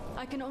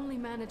 I can only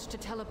manage to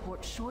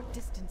teleport short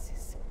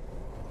distances.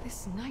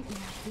 This nightmare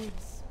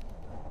feels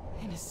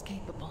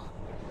inescapable.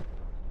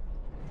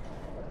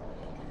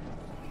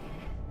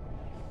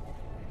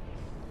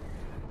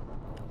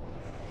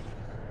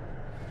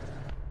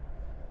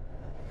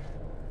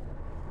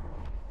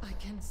 I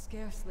can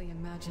scarcely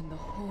imagine the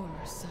horror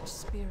such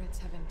spirits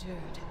have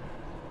endured.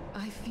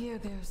 I fear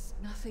there's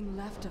nothing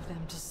left of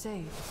them to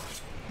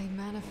save. They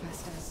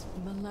manifest as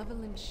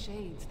malevolent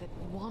shades that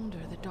wander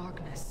the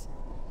darkness.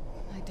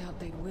 I doubt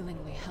they'd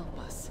willingly help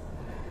us.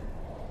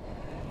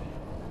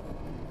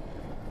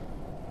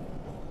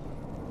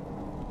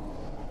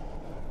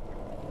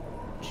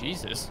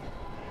 Jesus.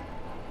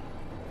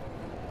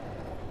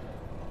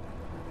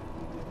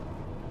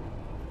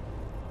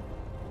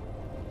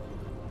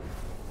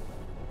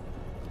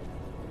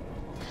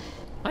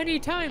 I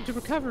need time to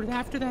recover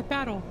after that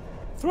battle.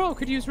 Thrall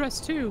could use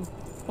rest too.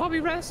 While we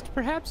rest,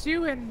 perhaps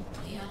you and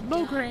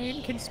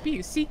Mograine can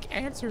seek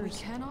answers.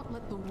 We cannot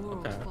let the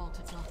world fall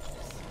to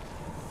darkness.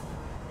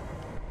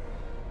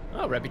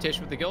 Oh,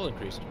 reputation with the guild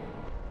increased.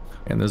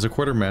 And there's a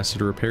quartermaster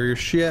to repair your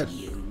shit.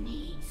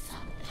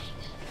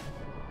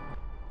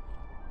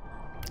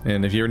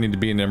 And if you ever need to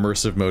be in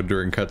immersive mode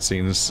during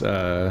cutscenes,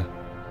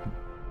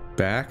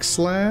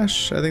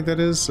 backslash, I think that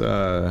is,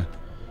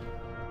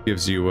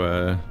 gives you,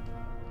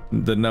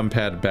 the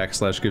numpad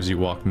backslash gives you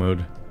walk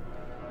mode.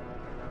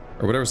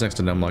 Or whatever's next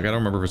to numlock. I don't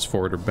remember if it's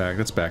forward or back.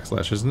 That's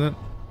backslash, isn't it?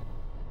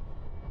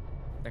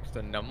 Next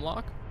to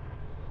numlock?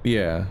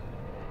 Yeah.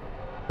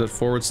 Is that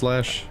forward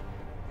slash?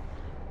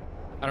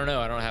 I don't know.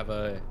 I don't have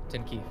a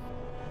 10 key.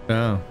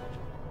 Oh.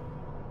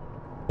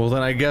 Well,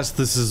 then I guess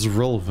this is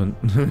relevant.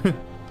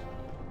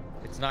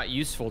 It's not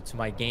useful to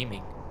my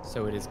gaming,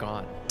 so it is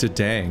gone.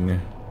 Da-dang.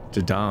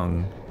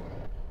 Da-dong.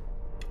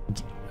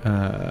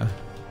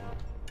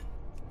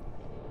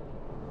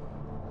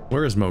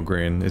 Where is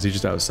Mograine? Is he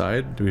just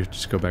outside? Do we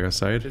just go back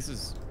outside? This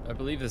is, I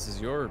believe this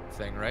is your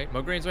thing, right?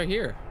 Mograine's right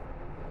here.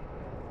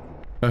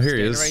 Oh, here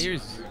he is. Right here.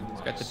 He's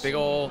got the big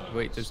ol'...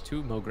 Wait, there's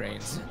two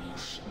Mograines.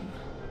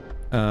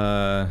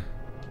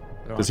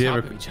 Does he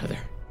have each other.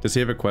 Does he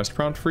have a quest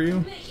prompt for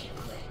you?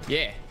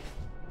 Yeah.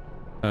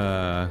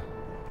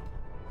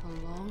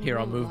 Here,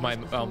 I'll move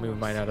mine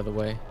out of the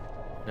way.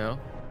 No?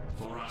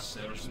 For us,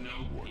 there's no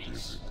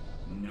peace.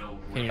 No.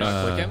 Can you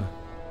not click him?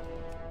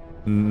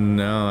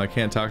 No, I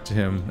can't talk to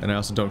him, and I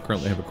also don't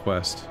currently have a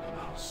quest.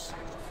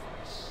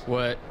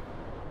 What?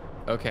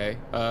 Okay.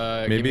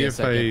 Maybe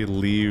if I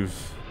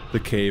leave the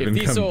cave and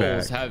come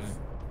back.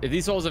 If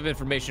these souls have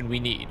information we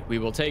need, we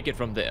will take it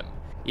from them.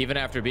 Even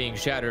after being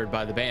shattered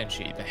by the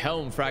Banshee, the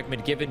helm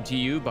fragment given to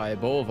you by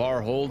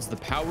Bolvar holds the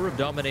power of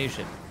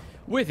domination.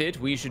 With it,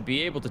 we should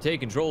be able to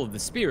take control of the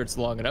spirits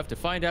long enough to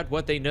find out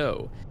what they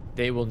know.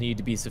 They will need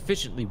to be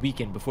sufficiently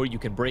weakened before you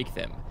can break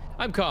them.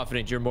 I'm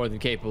confident you're more than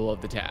capable of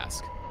the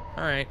task.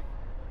 All right.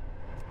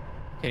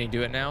 Can you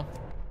do it now?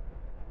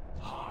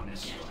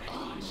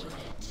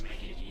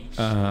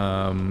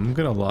 I'm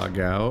gonna log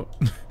out.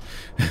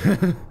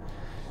 Can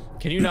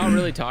you not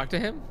really talk to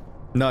him?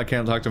 No, I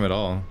can't talk to him at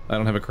all. I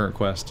don't have a current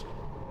quest.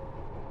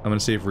 I'm gonna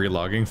see if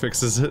relogging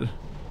fixes it.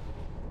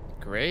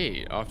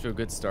 Great, off to a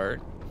good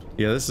start.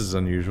 Yeah, this is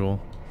unusual.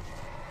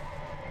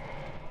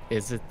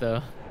 Is it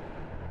though?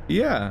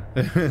 Yeah.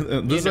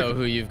 You know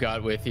who you've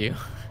got with you.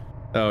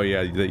 Oh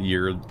yeah, that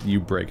you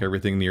break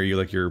everything near you,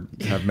 like you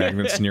have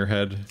magnets in your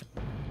head.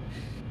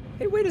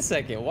 Hey, wait a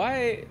second.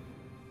 Why?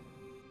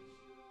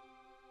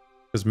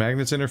 Because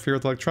magnets interfere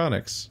with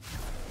electronics.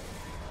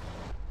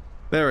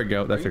 There we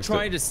go. That fixed it. Are you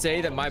trying to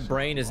say that my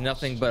brain is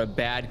nothing but a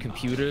bad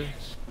computer?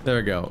 There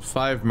we go.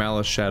 5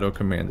 Malice Shadow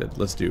commanded.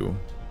 Let's do.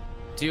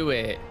 Do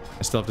it.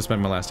 I still have to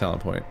spend my last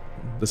talent point.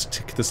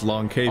 This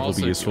long cave will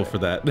be useful for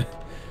that.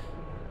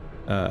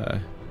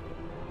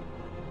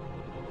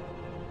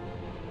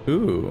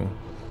 Ooh.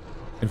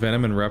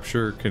 Venom and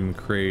Rupture can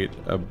create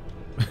a...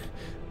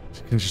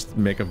 can just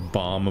make a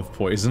bomb of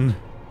poison.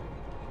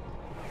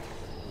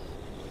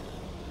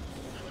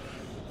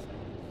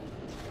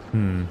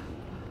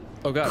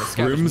 Oh god,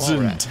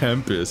 Crimson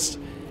Tempest.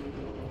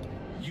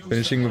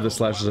 Finishing with the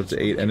slashes up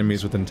to 8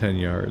 enemies within 10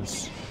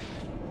 yards.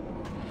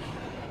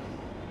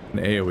 An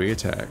AoE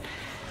attack.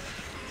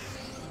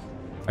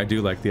 I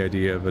do like the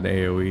idea of an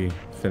AoE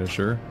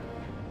finisher.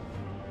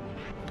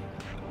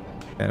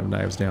 I have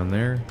knives down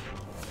there.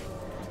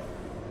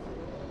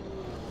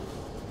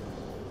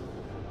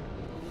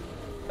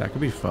 That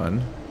could be fun.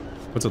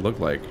 What's it look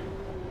like?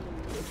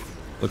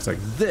 Looks like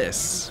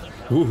this.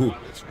 Ooh.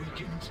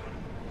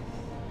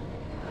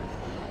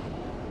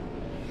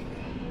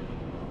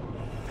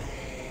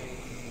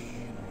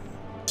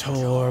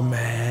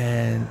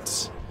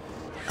 Torment.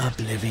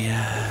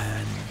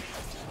 Oblivion.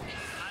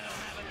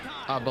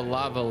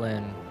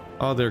 Abalavalin.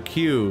 Oh, they're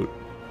cute.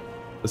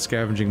 The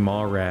scavenging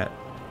maw rat.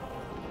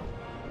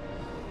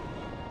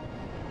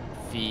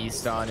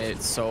 Feast on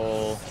its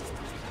soul.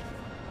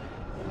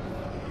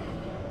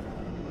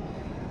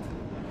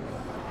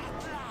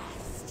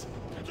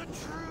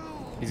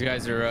 These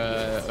guys are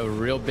a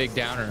real big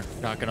downer,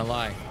 not gonna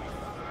lie.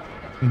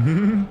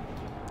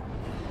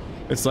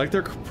 It's like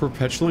they're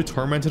perpetually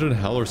tormented in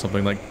hell or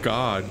something. Like,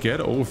 God, get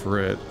over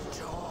it.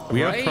 We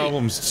have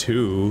problems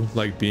too,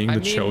 like being the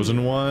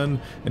chosen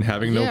one and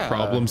having no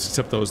problems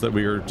except those that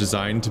we are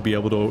designed to be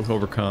able to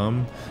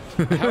overcome.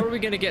 How are we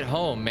gonna get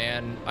home,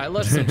 man? I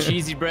left some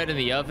cheesy bread in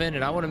the oven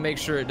and I want to make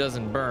sure it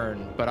doesn't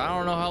burn, but I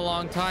don't know how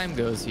long time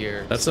goes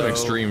here. That's some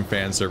extreme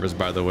fan service,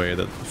 by the way,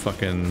 that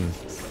fucking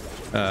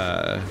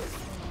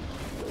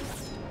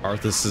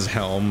Arthas's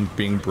helm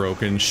being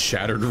broken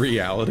shattered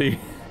reality.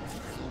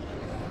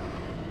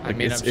 I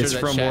mean, it's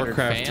from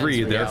Warcraft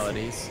 3.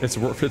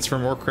 It's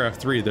from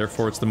Warcraft 3.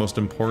 Therefore, it's the most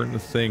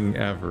important thing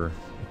ever.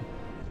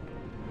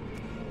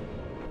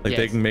 Like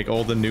they can make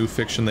all the new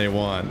fiction they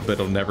want, but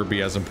it'll never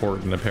be as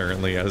important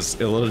apparently as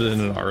Illidan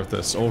and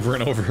Arthas over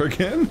and over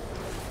again.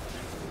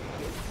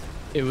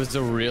 It was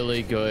a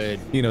really good.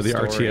 You know, the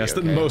RTS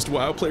that most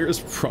WoW players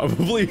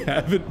probably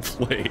haven't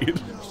played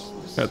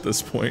at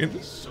this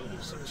point.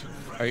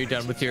 Are you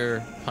done with your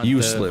hunt?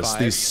 Useless.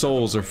 These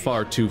souls are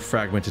far too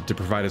fragmented to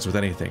provide us with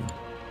anything.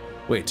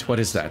 Wait, what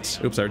is that?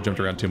 Oops, I jumped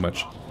around too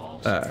much.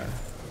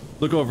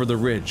 Look over the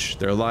ridge.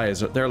 There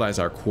lies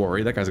our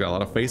quarry. That guy's got a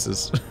lot of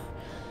faces.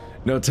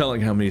 No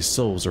telling how many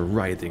souls are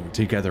writhing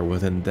together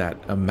within that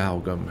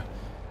amalgam.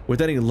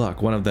 With any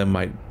luck, one of them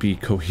might be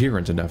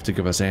coherent enough to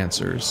give us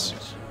answers.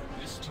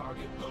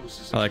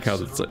 I like how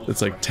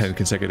it's like 10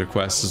 consecutive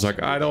quests. It's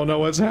like, I don't know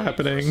what's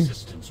happening.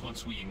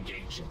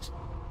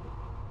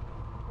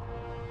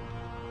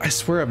 I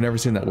swear I've never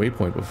seen that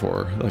waypoint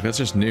before. Like, that's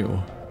just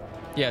new.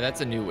 Yeah,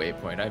 that's a new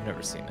waypoint. I've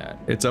never seen that.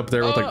 It's up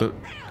there with like the.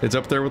 It's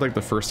up there with like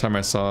the first time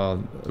I saw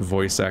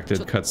voice acted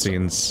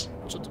cutscenes.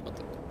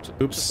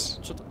 Oops.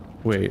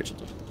 Wait.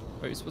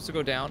 Are you supposed to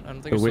go down? I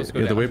don't think you're supposed to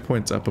go down. The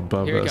waypoint's up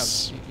above Here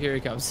us. He comes. Here he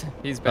comes.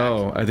 He's back.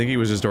 Oh, I think he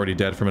was just already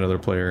dead from another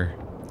player.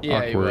 Yeah,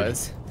 Awkward. he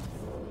was.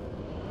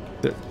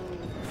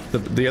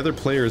 The other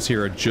players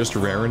here are just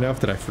rare enough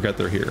that I forget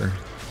they're here,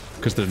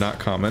 because they're not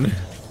common.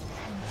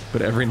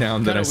 But every now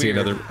and then I see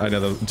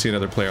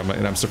another player,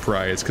 and I'm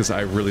surprised because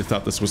I really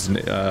thought this was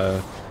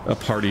a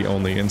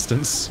party-only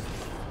instance.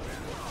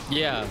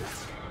 Yeah.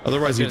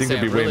 Otherwise, you'd think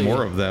there'd be way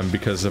more of them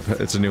because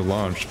it's a new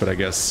launch. But I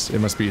guess it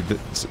must be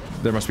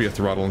there must be a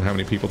throttle on how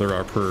many people there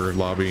are per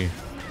lobby.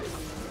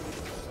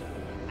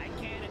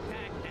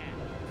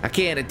 I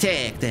can't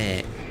attack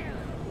that.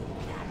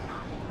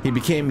 He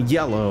became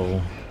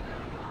yellow.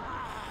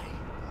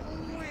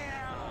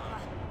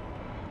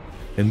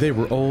 And they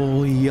were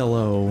all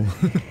yellow.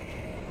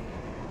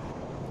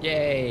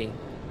 Yay.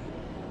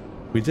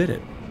 We did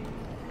it.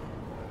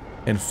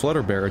 And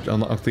Flutterbear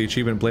unlocked the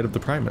achievement Blade of the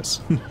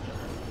Primus.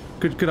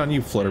 Good on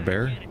you,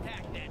 Flutterbear.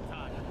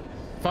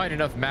 Find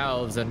enough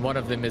mouths and one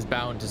of them is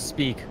bound to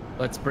speak.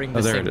 Let's bring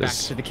this thing back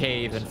to the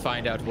cave and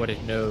find out what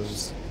it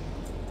knows.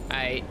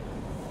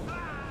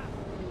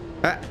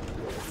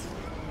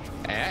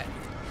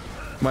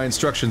 My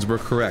instructions were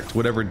correct.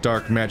 Whatever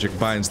dark magic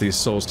binds these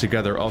souls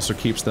together also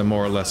keeps them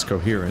more or less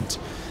coherent.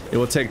 It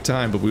will take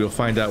time, but we will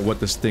find out what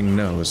this thing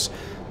knows.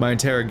 My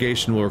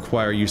interrogation will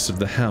require use of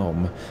the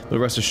helm, but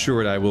rest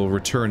assured I will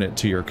return it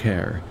to your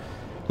care.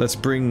 Let's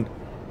bring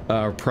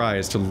our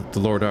prize to the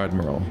Lord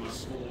Admiral.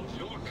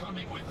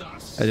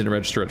 I didn't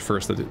register at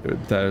first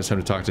that I was time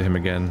to talk to him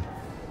again,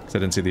 because I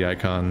didn't see the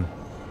icon.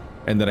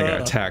 And then I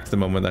got attacked the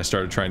moment I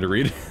started trying to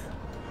read.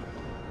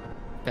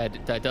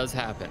 That does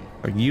happen.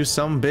 Are you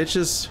some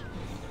bitches?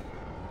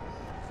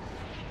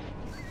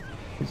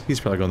 He's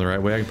probably going the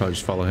right way. I can probably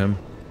just follow him.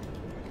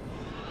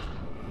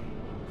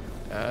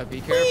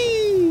 Be careful.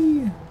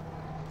 Whee!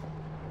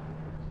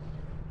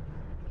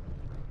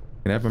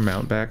 Can I have my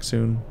mount back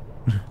soon?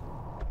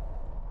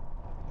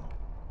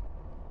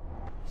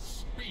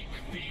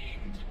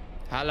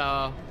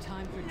 Hello.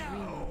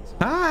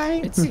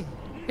 Hi.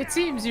 It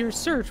seems your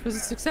search was a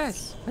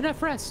success.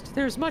 Enough rest.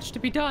 There's much to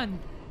be done.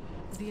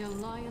 The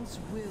Alliance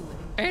will.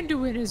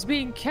 Anduin is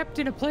being kept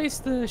in a place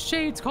the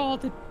Shades call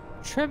the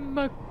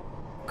Tremaculum.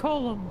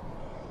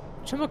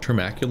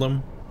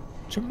 Tremaculum?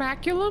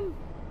 Tremaculum?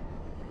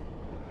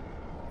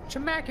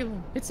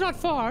 Tremaculum. It's not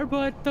far,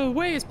 but the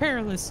way is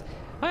perilous.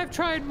 I have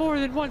tried more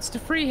than once to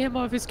free him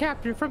of his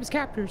from his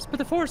captors, but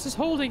the forces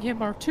holding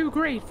him are too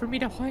great for me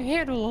to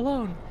handle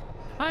alone.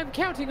 I'm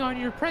counting on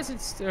your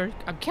presence to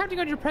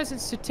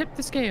tip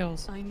the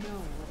scales. I know.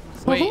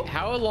 Wait,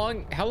 how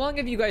long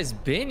have you guys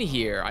been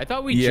here? I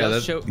thought we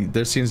just showed.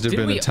 There seems to have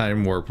been a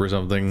time warp or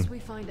something.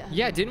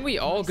 Yeah, didn't we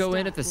all go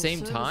in at the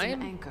same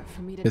time?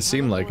 It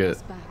seemed like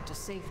it.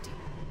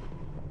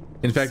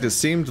 In fact, it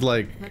seemed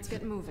like. Let's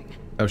get moving.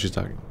 Oh, she's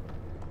talking.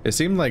 It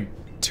seemed like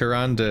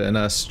Tyrande and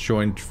us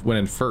went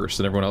in first,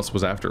 and everyone else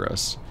was after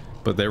us.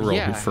 But they were all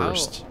here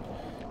first,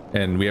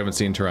 and we haven't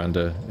seen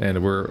Tyrande,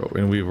 and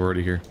we were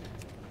already here.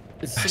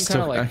 It's some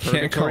kind of like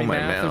purgatory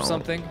math or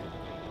something.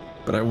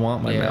 But I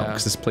want my mount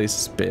because this place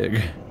is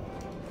big.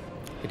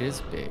 It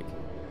is big.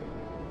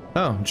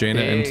 Oh,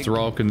 Jaina and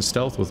Thrall can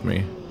stealth with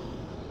me.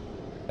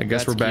 I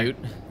guess we're back.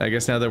 I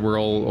guess now that we're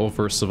all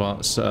over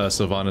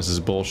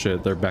Sylvanas'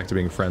 bullshit, they're back to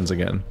being friends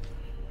again.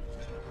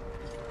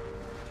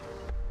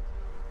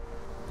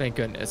 Thank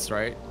goodness,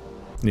 right?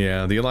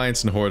 Yeah, the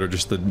Alliance and Horde are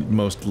just the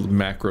most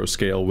macro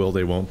scale, will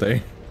they, won't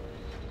they?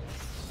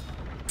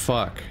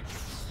 Fuck.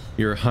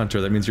 You're a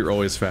hunter, that means you're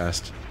always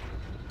fast.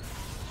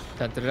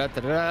 Da, da, da,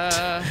 da,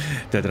 da.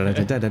 I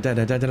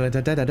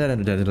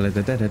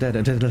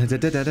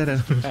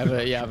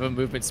have a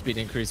movement speed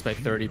increased by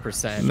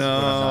 30%.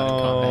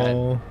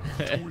 No.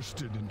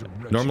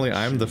 Normally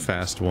I'm the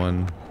fast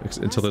one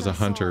until there's a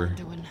hunter.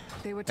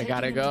 I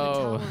gotta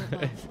go.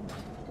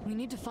 We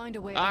need to find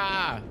a way.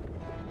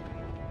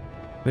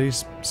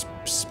 Nice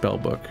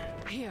spellbook.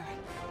 Here.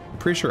 I'm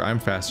pretty sure I'm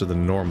faster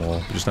than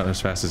normal, but just not as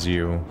fast as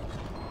you.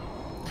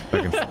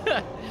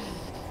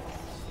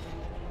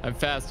 I'm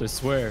fast, I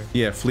swear.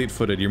 Yeah,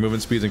 fleet-footed. Your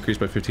movement speed is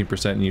increased by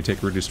 15% and you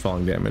take reduced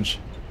falling damage.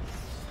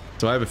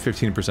 So I have a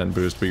 15%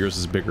 boost, but yours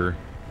is bigger.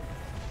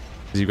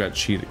 Because you've got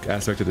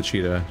aspect of the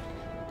cheetah.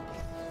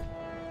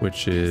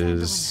 Which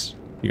is...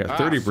 You got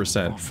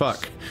 30%.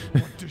 Fuck.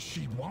 What does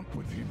she want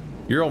with him?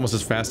 You're almost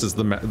as fast as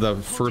the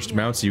first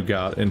mounts you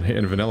got in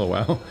Vanilla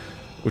WoW.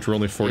 Which were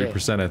only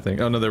 40%, I think.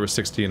 Oh no, there were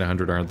 60 and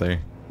 100, aren't they?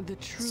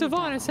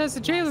 Sylvanas has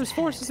the Jailer's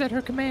forces at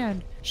her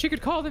command. She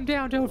could call them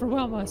down to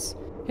overwhelm us.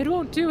 It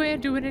won't do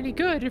Anduin any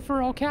good if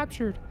we're all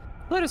captured.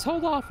 Let us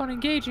hold off on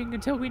engaging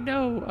until we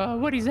know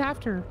what he's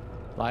after.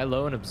 Lie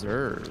low and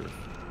observe.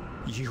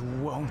 You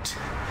won't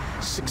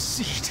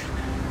succeed.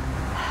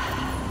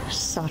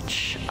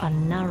 Such a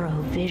narrow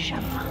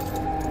vision.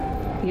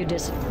 You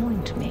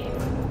disappoint me.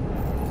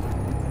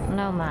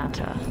 No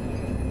matter.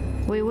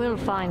 We will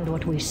find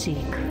what we seek.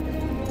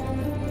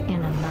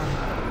 In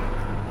another.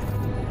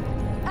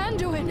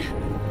 Anduin!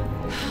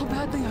 How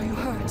badly are you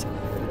hurt?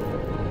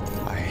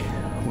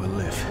 I will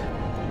live.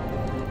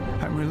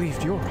 I'm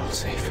relieved you're all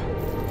safe.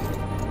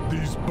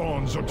 These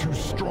bonds are too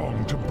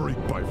strong to break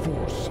by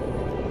force.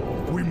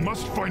 We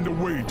must find a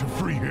way to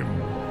free him.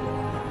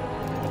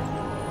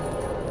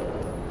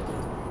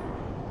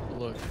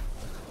 Look.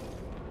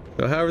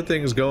 So how are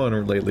things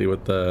going lately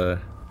with the,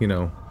 you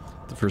know,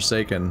 the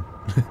Forsaken?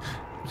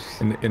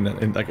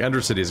 in like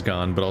Undercity's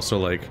gone, but also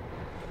like,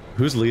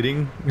 who's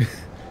leading?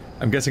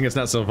 I'm guessing it's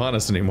not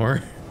Sylvanas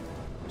anymore.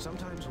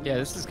 Yeah,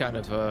 this is kind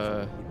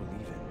of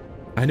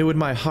I knew in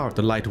my heart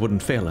the light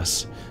wouldn't fail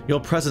us. Your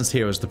presence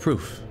here is the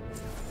proof.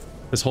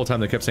 This whole time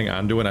they kept saying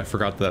Anduin, I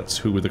forgot that's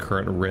who the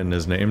current Rin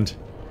is named.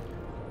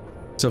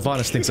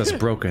 Sylvanas thinks us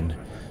broken.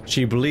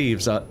 She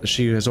believes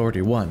she has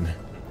already won.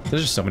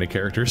 There's just so many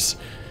characters.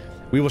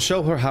 We will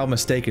show her how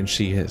mistaken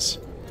she is.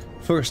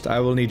 First, I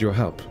will need your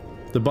help.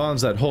 The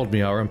bonds that hold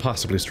me are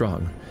impossibly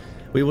strong.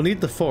 We will need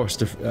the force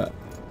to...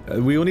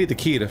 we will need the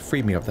key to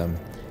free me of them.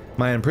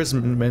 My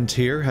imprisonment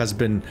here has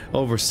been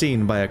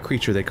overseen by a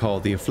creature they call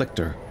the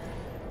Afflictor.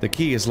 The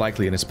key is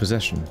likely in his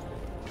possession.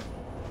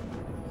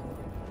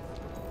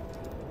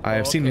 I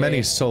have seen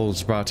many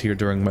souls brought here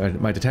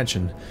during my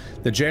detention.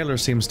 The jailer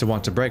seems to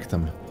want to break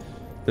them.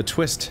 To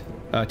twist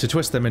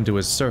them into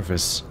his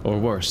service, or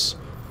worse.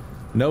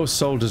 No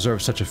soul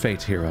deserves such a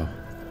fate, hero.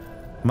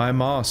 The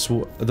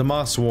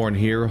Mossworn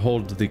here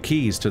hold the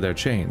keys to their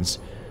chains.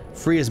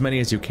 Free as many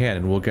as you can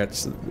and we'll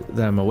get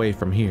them away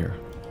from here.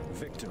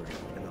 Victory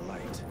in the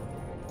light.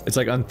 It's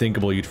like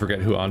unthinkable you'd forget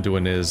who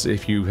Anduin is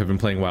if you have been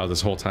playing WoW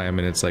this whole time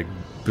and it's like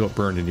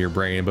burned into your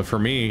brain. But for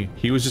me,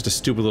 he was just a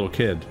stupid little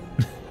kid.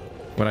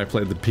 When I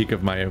played the peak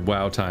of my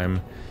WoW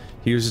time,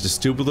 he was just a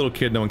stupid little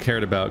kid no one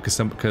cared about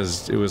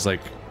because it was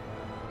like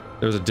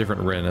there was a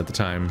different Rin at the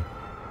time.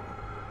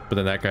 But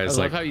then that guy's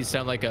like, I love how you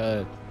sound like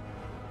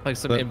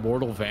some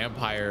immortal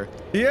vampire.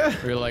 Yeah.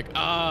 You're like,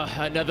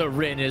 another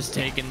Rin is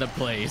taking the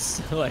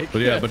place. Like,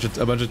 but yeah,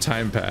 a bunch of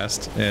time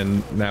passed,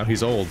 and now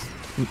he's old.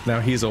 Now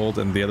he's old,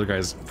 and the other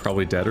guy's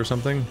probably dead or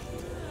something.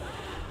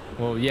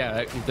 Well,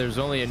 yeah, there's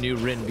only a new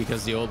Rin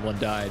because the old one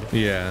died.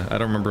 Yeah, I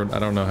don't remember. I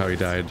don't know how he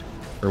died,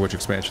 or which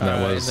expansion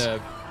that was.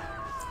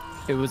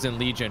 It was in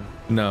Legion.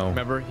 No.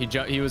 Remember,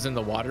 he was in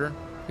the water.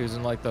 He was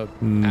in like the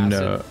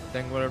acid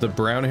thing, whatever. The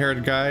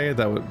brown-haired guy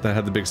that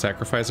had the big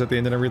sacrifice at the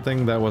end and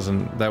everything. That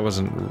wasn't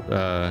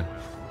Rin.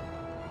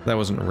 That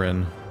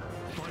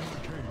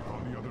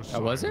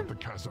wasn't?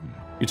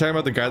 You talking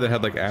about the guy that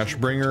had like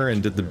Ashbringer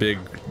and did the big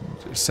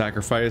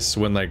sacrifice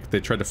when like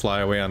they tried to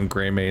fly away on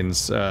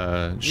Greymane's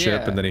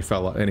ship and then he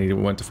fell and he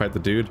went to fight the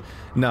dude?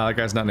 No, that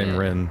guy's not named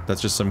Rin.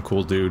 That's just some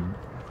cool dude.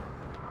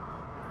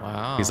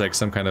 Wow. He's like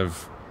some kind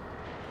of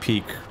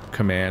peak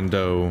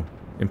commando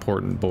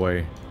important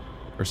boy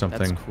or something.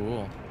 That's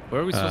cool.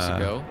 Where are we supposed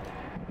to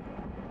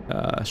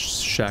go?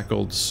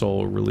 Shackled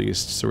Soul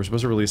released. So we're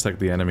supposed to release like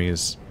the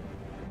enemies,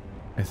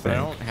 I think. But I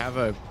don't have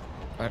a...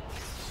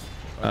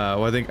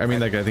 well, I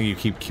think you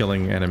keep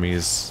killing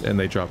enemies and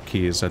they drop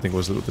keys. I think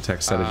was what the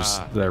text said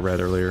that I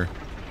read earlier.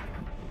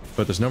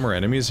 But there's no more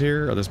enemies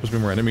here? Are there supposed to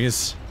be more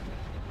enemies?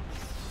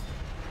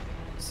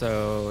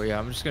 So, yeah,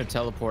 I'm just gonna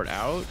teleport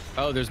out.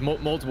 Oh, there's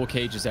multiple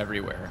cages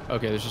everywhere.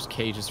 Okay, there's just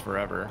cages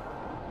forever.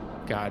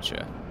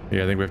 Gotcha.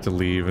 Yeah, I think we have to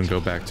leave and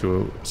go back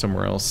to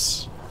somewhere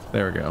else.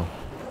 There we go.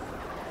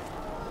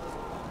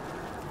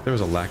 There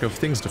was a lack of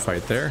things to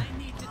fight there.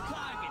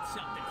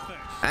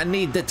 I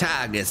need to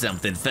target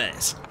something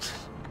first.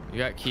 You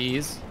got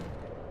keys?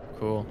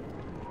 Cool.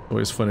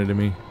 Always funny to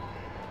me.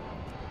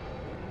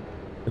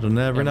 It'll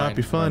never not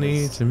be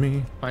funny to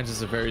me. Mine's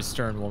just a very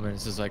stern woman.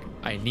 It's just like,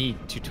 I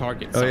need to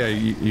target something. Oh yeah,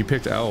 you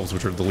picked elves,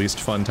 which are the least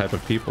fun type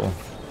of people.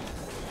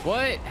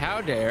 What? How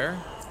dare?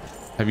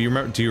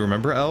 Do you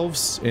remember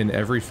elves in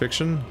every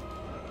fiction?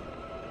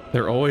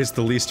 They're always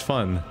the least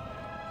fun.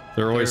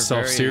 They're always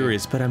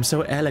self-serious, but I'm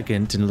so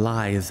elegant and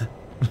lithe.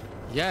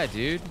 Yeah,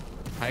 dude.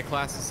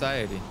 High-class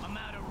society.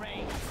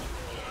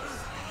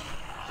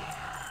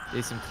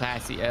 There's some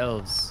classy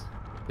elves.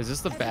 Is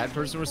this the bad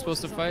person we're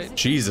supposed to fight?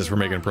 Jesus, we're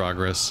making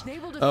progress.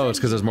 Oh, it's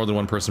because there's more than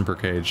one person per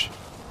cage.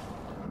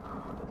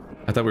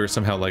 I thought we were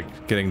somehow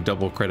like getting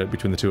double credit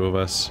between the two of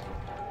us.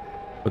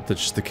 But the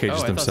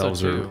cages themselves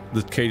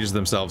the cages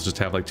themselves just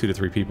have like 2 to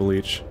 3 people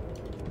each.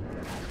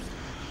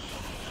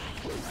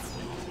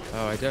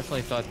 Oh, I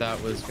definitely thought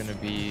that was gonna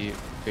be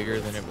bigger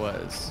than it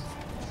was.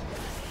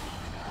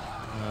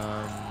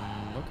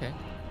 Okay.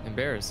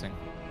 Embarrassing.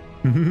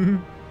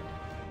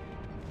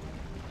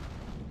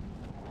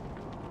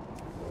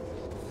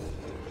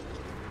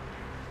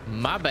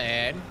 My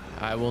bad.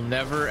 I will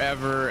never,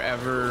 ever,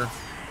 ever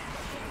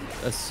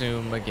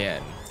assume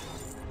again.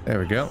 There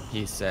we go.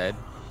 He said,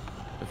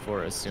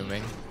 before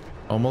assuming.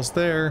 Almost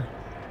there.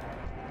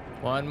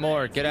 One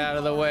more. Get out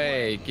of the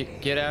way.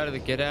 Get out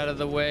of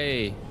the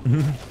way.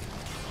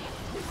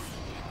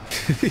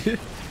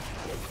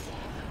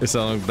 It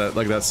sounds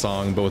like that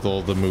song, but with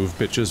all the move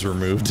bitches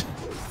removed.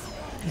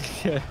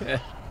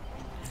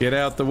 Get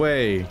out the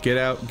way. Get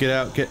out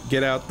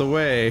the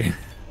way.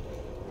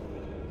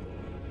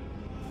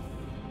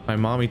 My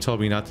mommy told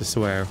me not to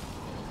swear.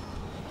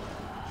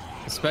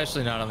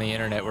 Especially not on the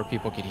internet where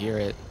people could hear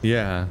it.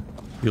 Yeah,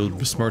 you'll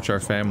besmirch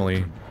our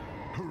family.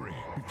 Hurry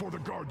before the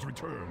guards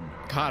return.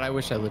 God, I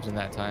wish I lived in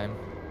that time.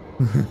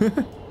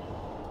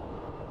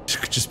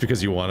 Just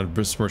because you wanted to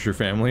besmirch your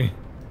family?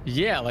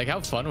 Yeah, like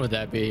how fun would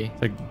that be?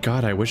 Like,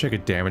 God, I wish I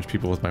could damage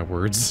people with my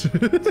words.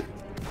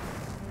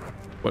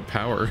 What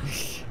power?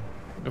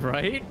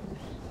 Right?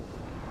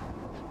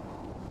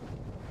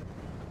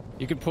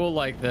 You could pull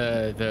like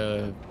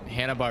the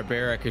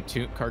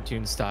Hanna-Barbera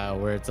cartoon style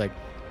where it's like,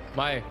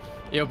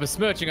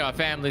 besmirching our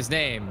family's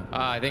name.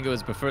 I think it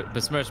was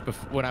besmirched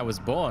when I was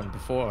born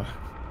before.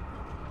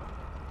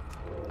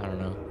 I don't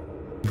know.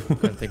 I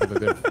couldn't think of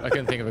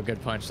a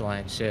good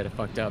punchline. Shit, I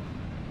fucked up.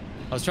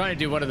 I was trying to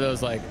do one of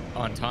those like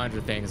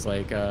entendre things,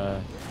 like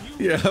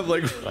yeah,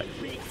 like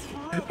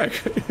I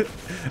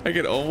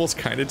could almost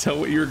kind of tell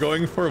what you were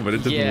going for, but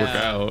it didn't work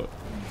out.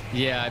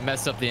 Yeah, I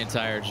messed up the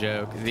entire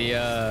joke.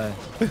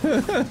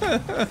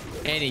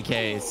 Any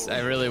case, I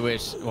really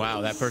wish. Wow,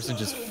 that person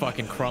just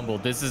fucking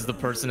crumbled. This is the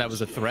person that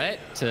was a threat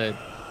to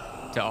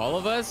all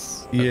of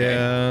us. Okay.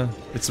 Yeah,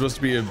 it's supposed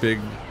to be a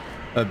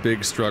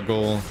big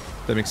struggle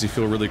that makes you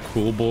feel really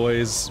cool,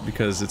 boys,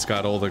 because it's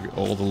got all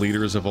the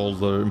leaders of all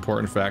the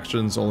important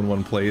factions all in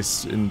one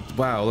place. And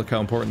wow, look how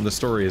important the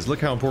story is.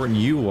 Look how important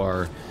you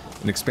are.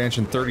 In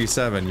expansion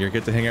 37, you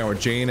get to hang out with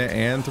Jaina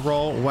and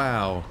Thrall.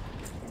 Wow.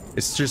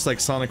 It's just like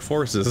Sonic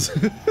Forces.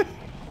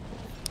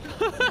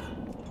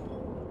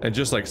 And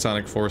just like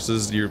Sonic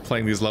Forces, you're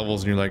playing these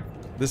levels and you're like,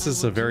 this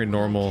is a very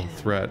normal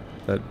threat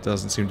that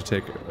doesn't seem to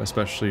take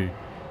especially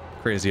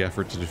crazy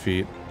effort to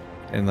defeat.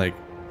 And like,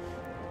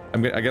 I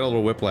get a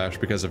little whiplash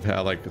because of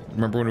how, like,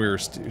 remember when we were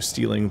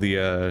stealing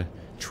the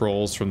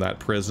trolls from that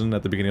prison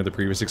at the beginning of the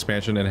previous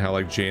expansion, and how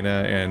like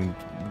Jaina and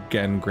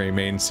Gen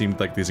Greymane seemed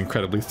like these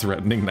incredibly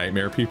threatening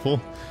nightmare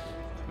people?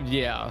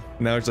 Yeah.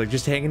 Now it's like,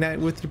 just hanging out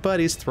with your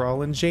buddies,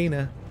 Thrall and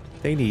Jaina.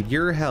 They need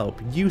your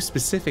help. You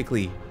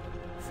specifically,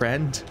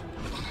 friend.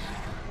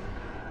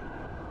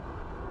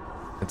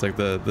 It's like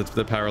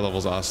the power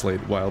levels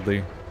oscillate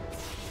wildly.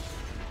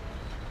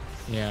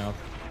 Yeah.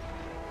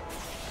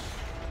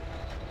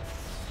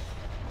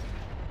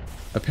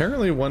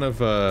 Apparently one of,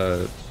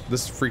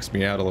 this freaks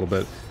me out a little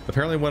bit.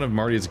 Apparently one of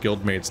Marty's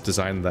guildmates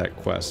designed that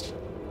quest.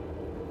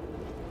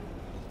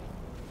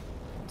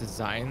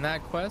 Designed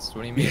that quest?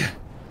 What do you mean? Yeah.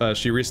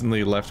 She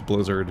recently left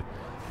Blizzard,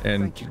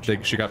 and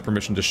she got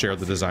permission to share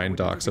the design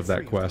docs of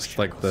that quest,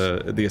 like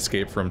the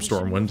escape from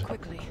Stormwind.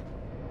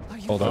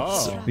 Hold up.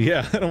 Oh.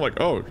 Yeah, and I'm like,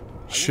 oh,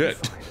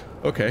 shit.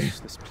 Okay.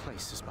 This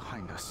place is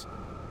behind us.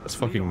 That's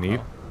fucking neat.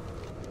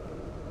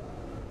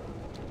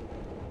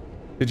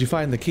 Did you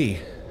find the key?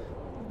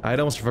 I had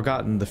almost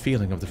forgotten the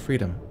feeling of the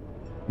freedom.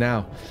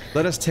 Now,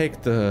 let us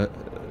take the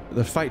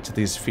fight to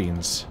these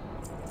fiends.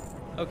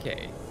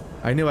 Okay.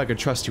 I knew I could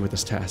trust you with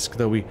this task.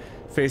 Though we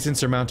face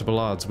insurmountable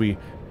odds, we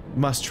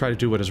must try to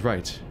do what is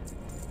right.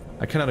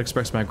 I cannot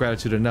express my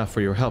gratitude enough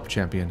for your help,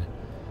 champion.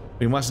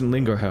 We mustn't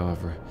linger,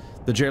 however.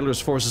 The jailer's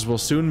forces will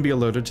soon be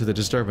alerted to the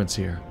disturbance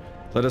here.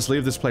 Let us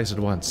leave this place at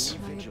once.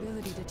 My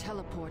ability to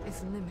teleport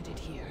is limited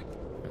here,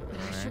 but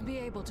I should be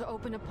able to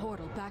open a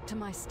portal back to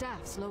my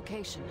staff's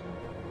location.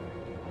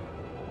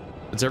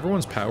 Is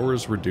everyone's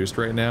powers reduced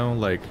right now?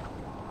 Like,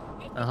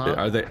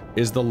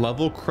 is the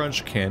level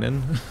crunch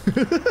canon?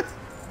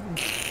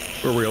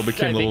 Where we all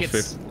became level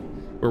 50?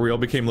 Where we all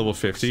became level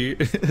 50?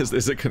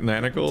 Is it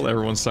canonical?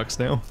 Everyone sucks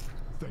now.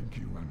 Thank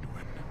you,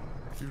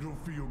 Anduin. It'll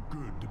feel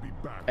good to be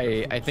back.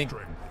 I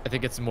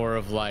think it's more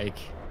of like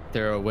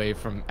they're away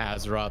from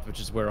Azeroth, which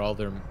is where all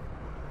their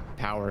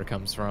power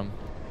comes from.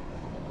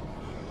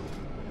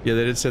 Yeah,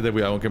 they did say that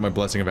I won't get my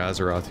blessing of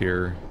Azeroth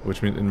here,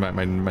 which means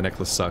my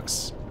necklace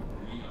sucks.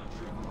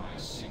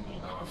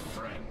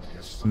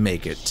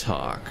 Make it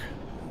talk.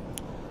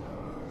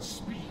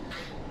 Speak.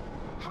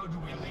 How do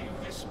we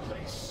leave this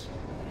place?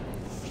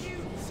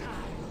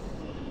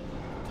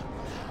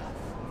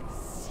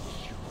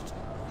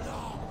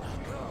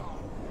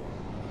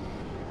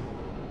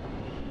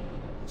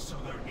 So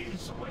there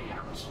is a way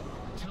out.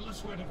 Tell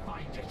us where to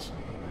find it.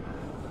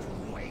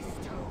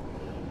 Waste to.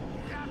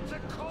 That's a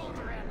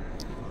cauldron.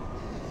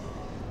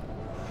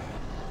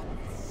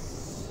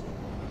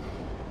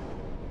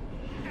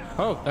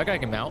 Oh, that guy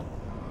can mount.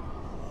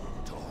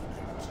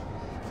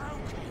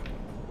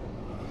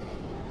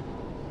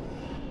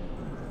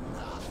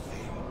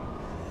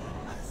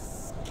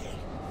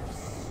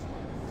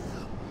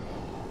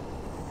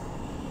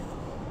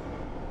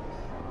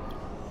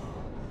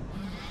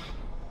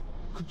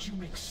 Could you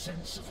make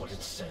sense of what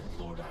it said,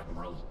 Lord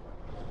Admiral?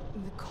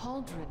 The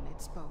cauldron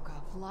it spoke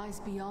of lies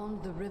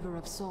beyond the River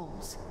of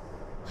Souls.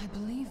 I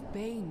believe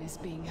Baine is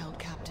being held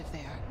captive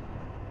there.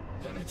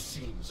 Then it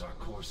seems our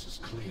course is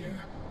clear.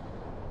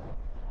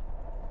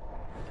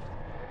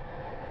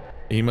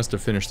 He must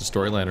have finished the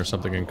storyline or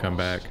something and come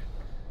back.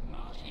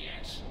 Not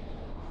yet.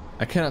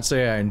 I cannot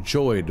say I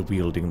enjoyed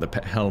wielding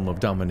the Helm of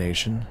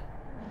Domination.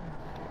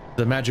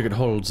 The magic it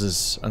holds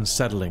is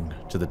unsettling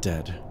to the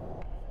dead.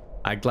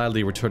 I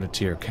gladly return it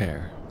to your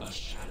care. A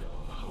shadow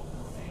of hope.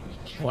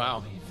 Wow.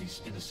 Leave these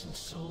these innocent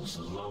souls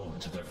alone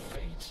to their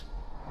fate.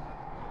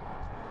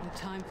 The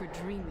time for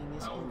dreaming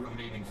is Our over.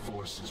 remaining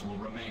forces will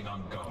remain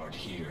on guard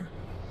here.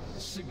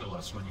 Signal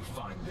us when you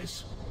find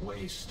this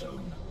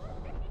waystone.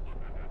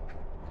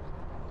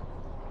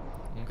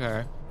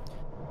 Okay.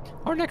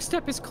 Our next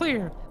step is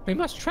clear. We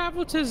must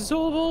travel to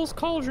Zolvol's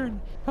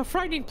Cauldron, a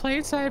frightening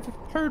place I have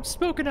heard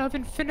spoken of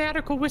in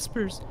fanatical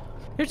whispers.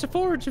 It's a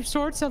forge of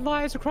sorts that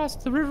lies across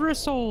the River of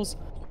Souls.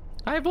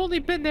 I have only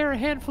been there a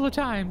handful of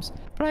times,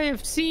 but I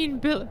have seen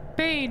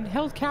Baine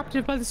held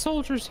captive by the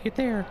soldiers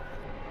there.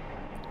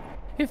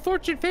 If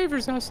fortune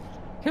favors us,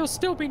 he'll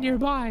still be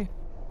nearby.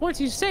 Once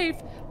he's safe,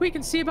 we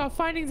can see about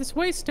finding this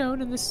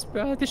waystone and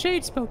the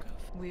Shade spoke of.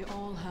 We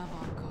all have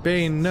our goals.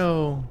 Baine,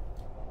 no.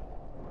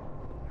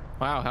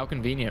 Wow, how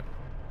convenient.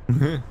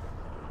 Dude,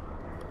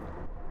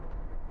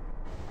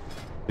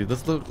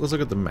 let's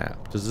look at the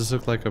map. Does this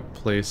look like a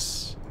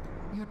place?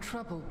 You're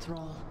troubled,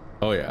 Thrall.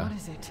 Oh yeah. What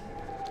is it?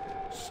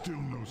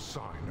 Still no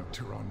sign of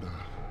Tyrande.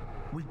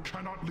 We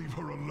cannot leave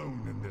her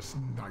alone in this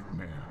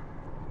nightmare.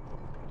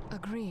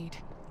 Agreed.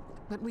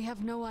 But we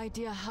have no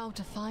idea how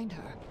to find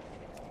her.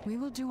 We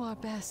will do our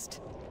best,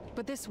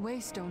 but this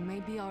waystone may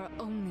be our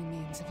only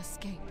means of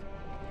escape.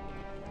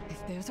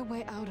 If there's a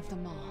way out of the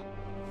maw,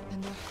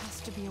 then there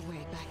has to be a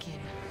way back in.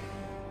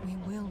 We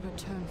will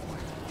return for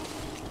her.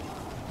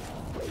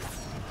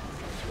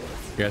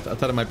 Yeah, I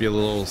thought it might be a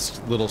little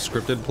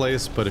scripted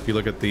place, but if you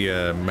look at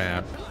the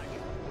map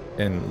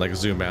and like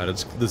zoom out,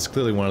 this is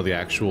clearly one of the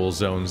actual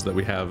zones that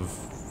we have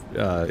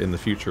in the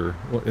future,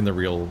 in the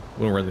real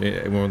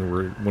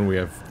when we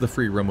have the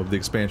free roam of the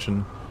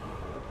expansion.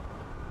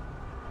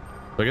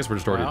 So I guess we're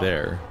just already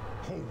there.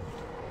 Hold.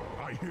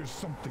 I hear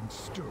something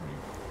stirring.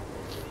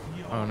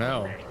 Oh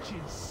no.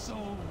 Wretched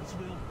souls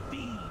will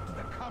feed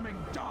the coming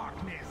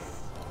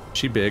darkness.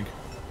 She big.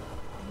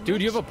 Dude,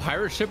 you have a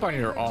pirate ship on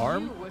your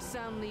arm? You were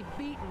soundly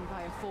beaten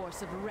by a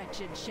force of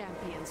wretched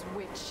champions,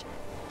 witch.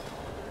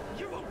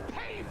 You will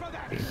pay for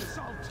that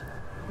insult.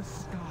 The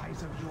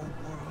skies of your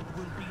world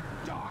will be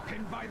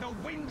darkened by the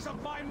wings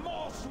of my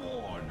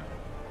Morsworn.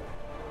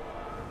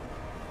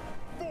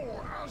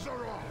 For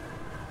Azeroth!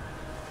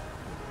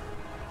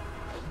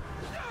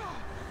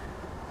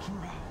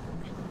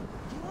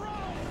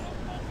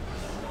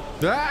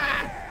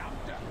 Ah!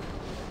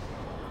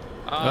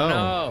 Oh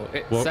no,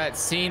 it's that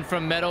scene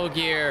from Metal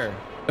Gear.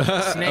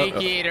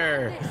 Snake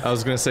Eater. I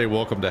was gonna say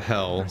welcome to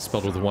hell,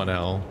 spelled with one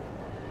L.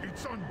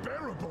 It's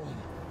unbearable.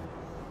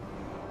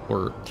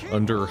 Or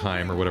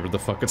Underheim, or whatever the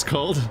fuck it's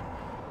called.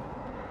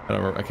 I don't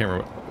remember, I can't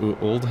remember.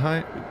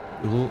 Oldheim?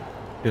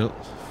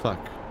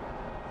 Fuck.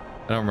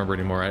 I don't remember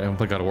anymore. I haven't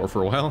played God of War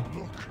for a while.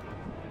 Look,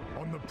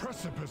 on the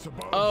precipice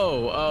above.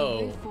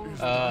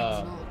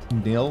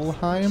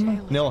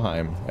 Nilheim?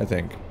 Nilheim, I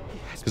think.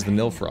 Because the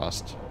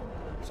Nilfrost.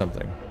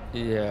 Something.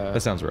 Yeah.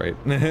 That sounds right.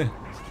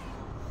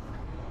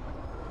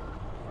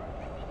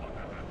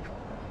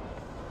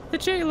 The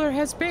jailer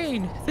has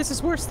Baine. This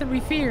is worse than we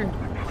feared.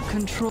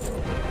 Control.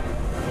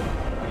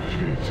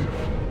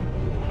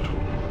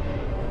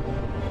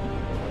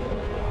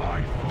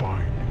 I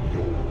find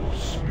your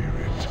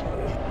spirit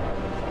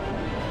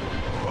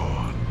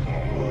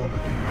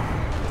unworthy.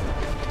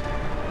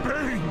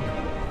 Baine!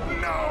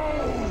 No!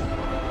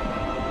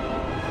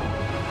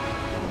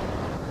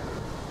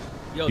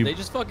 Yo, they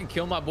just fucking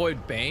killed my boy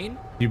Baine?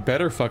 You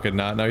better fucking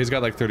not. No, he's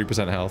got like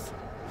 30% health.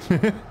 You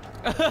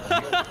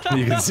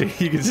can see,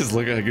 you can just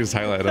look at it, just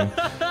highlight him.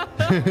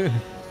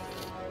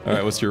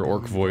 Alright, what's your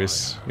orc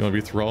voice? You wanna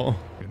be Thrall?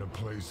 In a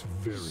place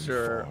very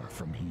Sure. far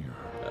from here.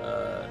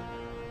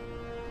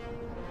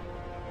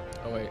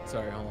 Oh wait,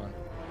 sorry, hold on.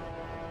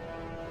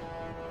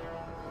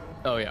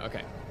 Oh yeah,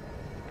 okay.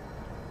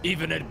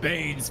 Even at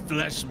Baine's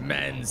flesh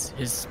mends,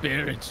 his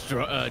spirit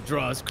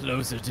draws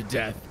closer to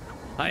death.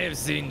 I have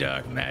seen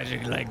dark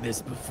magic like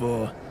this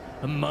before,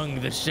 among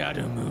the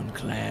Shadow Moon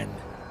clan.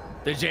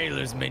 The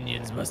jailer's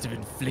minions must have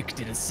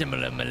inflicted a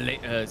similar malady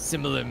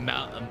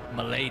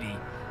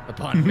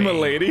upon Baine.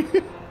 Milady?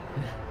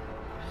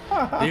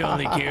 The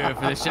only cure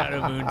for the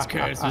Shadow Moon's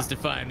curse was to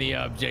find the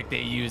object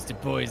they used to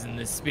poison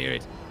the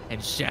spirit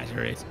and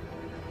shatter it.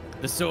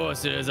 The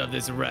sorcerers of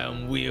this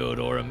realm wield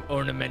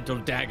ornamental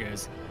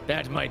daggers.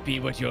 That might be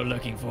what you're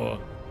looking for.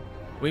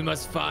 We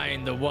must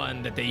find the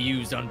one that they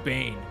used on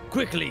Baine.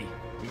 Quickly!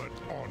 Let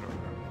honor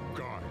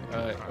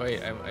guide.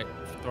 Wait, I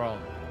Thrall.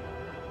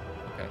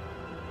 Okay.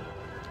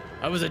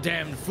 I was a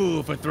damned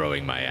fool for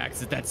throwing my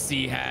axe at that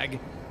sea hag.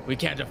 We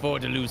can't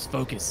afford to lose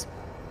focus.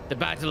 The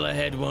battle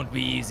ahead won't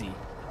be easy.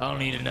 I'll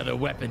need another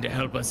weapon to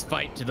help us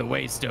fight to the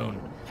Waystone.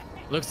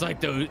 Looks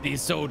like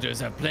these soldiers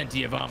have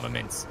plenty of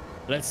armaments.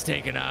 Let's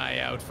keep an eye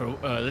out for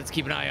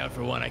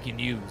one I can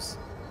use.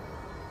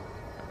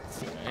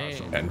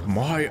 Hey. And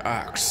my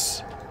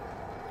axe.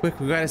 Quick,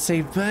 we gotta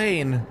save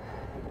Baine.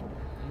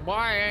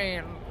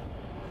 Baine.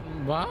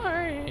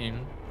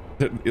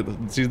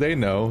 See, they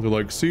know. They're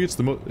like, see, it's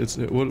the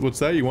what's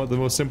that? You want the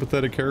most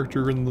sympathetic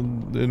character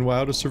in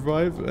WoW to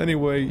survive?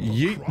 Anyway,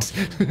 yeet.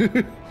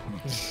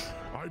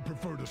 I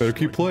prefer to Better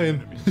keep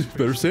playing.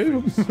 Better save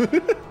him. I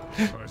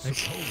suppose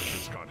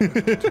it's got to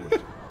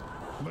it.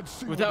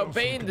 Without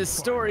Baine, this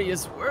story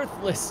is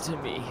worthless to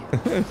me.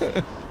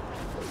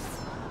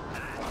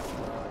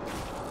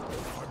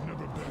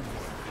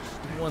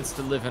 He wants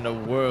to live in a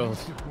world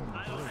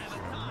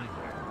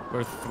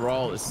where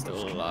Thrall is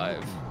still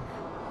alive.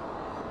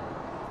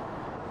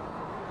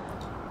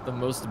 The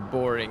most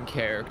boring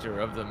character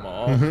of them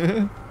all.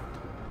 I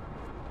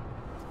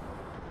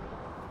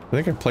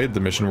think I played the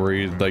mission where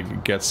he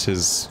like gets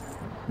his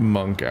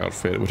monk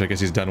outfit, which I guess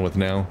he's done with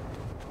now.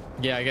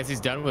 Yeah, I guess he's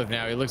done with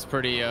now. He looks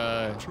pretty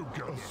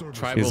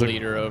tribal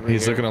leader over here.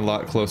 He's looking a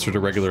lot closer to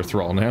regular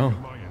Thrall now.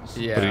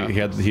 Yeah.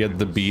 But he had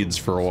the beads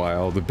for a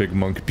while, the big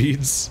monk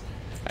beads.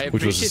 I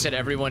appreciate that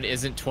everyone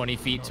isn't 20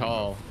 feet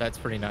tall. That's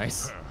pretty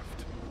nice.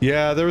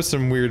 Yeah, there was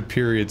some weird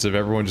periods of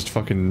everyone just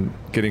fucking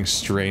getting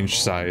strange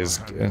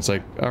sized. And it's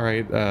like,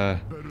 alright,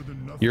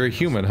 you're a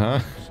human,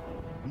 huh?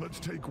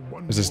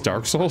 Is this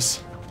Dark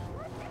Souls?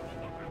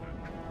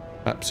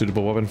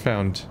 Suitable weapon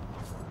found.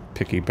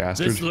 Picky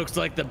bastard. This looks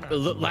like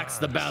lacks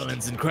the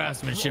balance and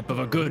craftsmanship of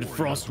a good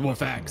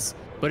Frostwolf axe,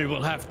 but it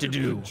will have to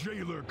do.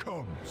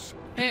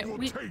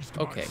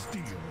 Okay.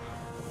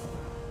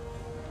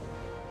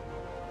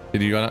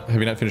 Have you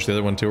not finished the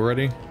other one too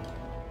already?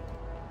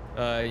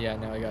 Yeah,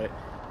 now I got it.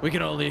 We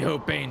can only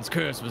hope Baine's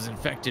curse was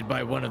infected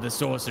by one of the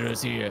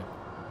sorcerers here.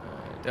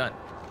 Done.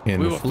 We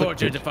were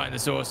fortunate to find the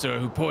sorcerer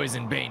who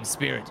poisoned Baine's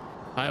spirit.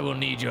 I will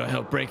need your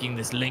help breaking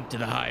this link to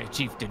the High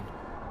Chieftain.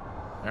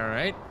 All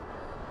right.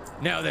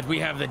 Now that we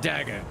have the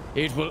dagger,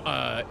 it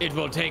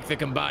will take the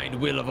combined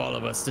will of all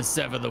of us to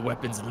sever the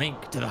weapon's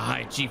link to the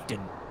High Chieftain.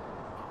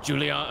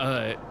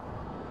 God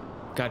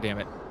damn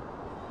it.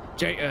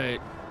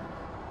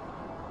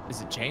 Is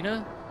it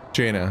Jaina?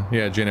 Jaina,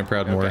 yeah, Jaina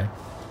Proudmoore. Okay.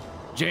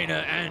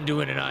 Jaina,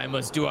 Anduin, and I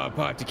must do our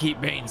part to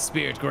keep Baine's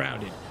spirit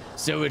grounded.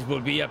 So it will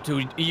be up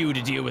to you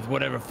to deal with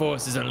whatever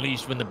force is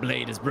unleashed when the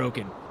blade is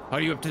broken.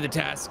 Are you up to the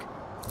task?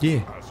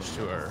 Yeah.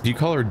 Sure. Do you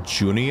call her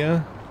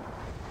Junia?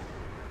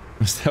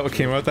 Is that what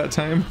came out that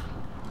time?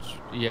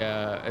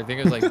 Yeah, I think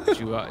it was like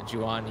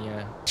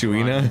Juania.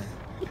 Juina?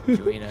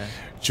 Juina.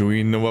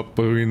 Juina up,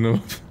 Juina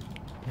up.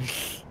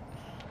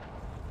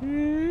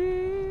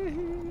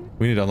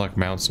 We need to unlock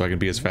mounts so I can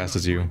be as fast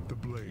as you.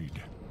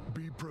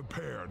 Be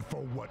prepared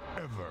for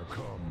whatever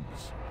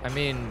comes. I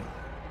mean,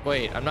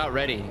 wait, I'm not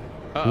ready.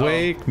 Uh-oh.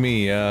 Wake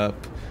me up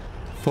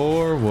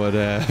for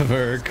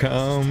whatever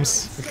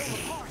comes.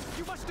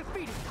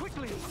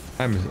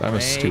 I'm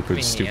a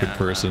stupid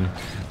person.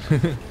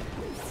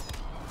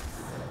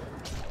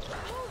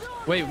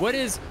 Wait, what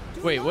is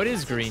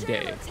Green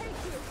Day?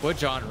 What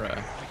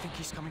genre?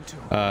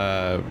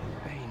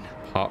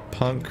 Pop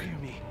punk,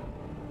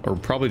 or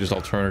probably just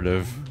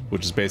alternative,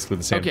 which is basically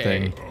the same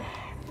thing.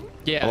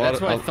 Yeah,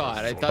 that's what I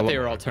thought. I thought they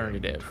were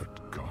alternative.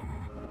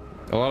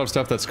 A lot of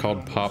stuff that's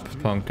called pop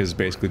punk is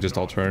basically just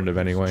alternative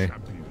anyway.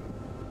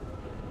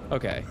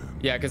 Okay.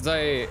 Yeah, because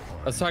I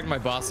was talking to my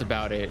boss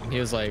about it, and he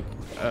was like,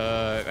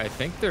 I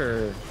think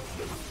they're...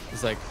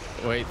 He's like,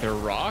 wait, they're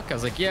rock? I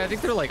was like, yeah, I think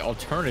they're like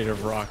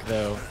alternative rock,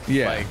 though.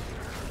 Yeah. Like,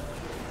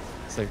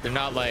 it's like, they're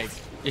not like,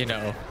 you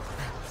know,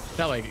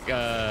 not like,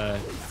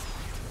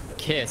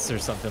 Kiss or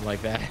something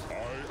like that.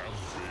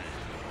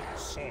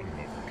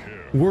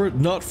 Were it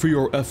not for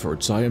your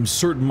efforts, I am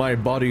certain my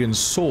body and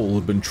soul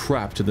have been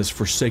trapped in this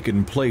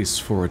forsaken place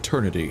for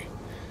eternity.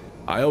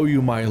 I owe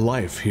you my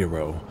life,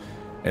 hero,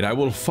 and I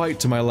will fight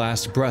to my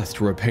last breath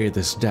to repay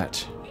this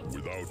debt.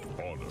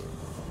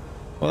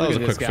 Well, that was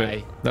a quick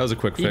fix. That was a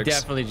quick fix. He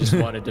definitely just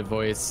wanted to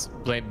voice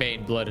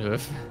Baine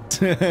Bloodhoof.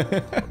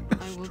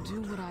 I will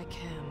do what I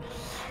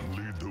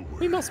can.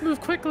 We must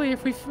move quickly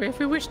if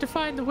we wish to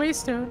find the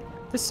Waystone.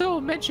 The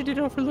soul mentioned it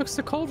overlooks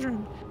the cauldron,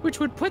 which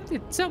would put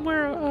it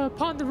somewhere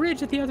upon the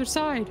ridge at the other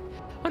side.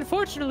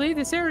 Unfortunately,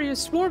 this area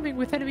is swarming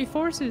with enemy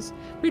forces.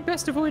 We'd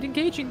best avoid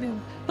engaging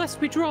them, lest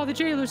we draw the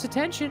jailer's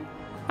attention.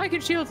 I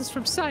can shield us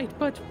from sight,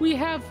 but we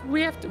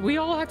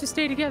all have to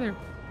stay together.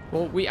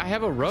 Well, I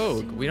have a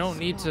rogue. We don't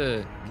need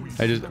to.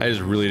 I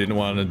just really didn't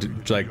want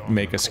to like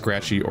make a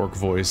scratchy orc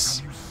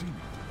voice.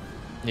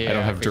 Yeah, I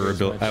don't have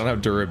durability. I don't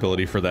have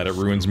durability for that. It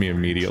ruins me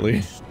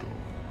immediately.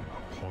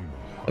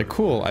 Like,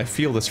 cool. I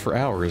feel this for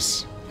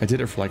hours. I did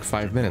it for like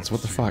 5 minutes.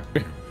 What the fuck?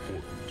 The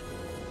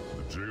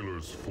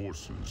jailer's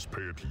forces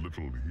pay it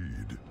little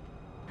heed.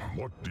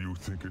 What do you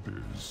think it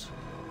is?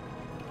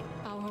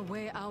 Our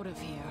way out of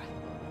here.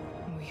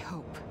 We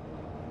hope.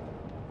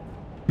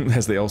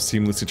 As they all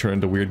seamlessly turn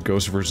into weird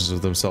ghost versions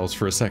of themselves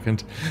for a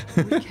second.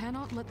 We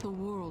cannot let the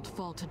world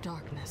fall to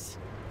darkness.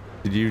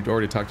 Did you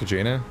already talk to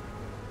Jaina?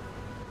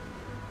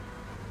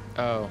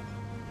 Oh.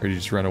 Or did you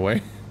just run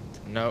away?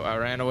 No, I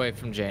ran away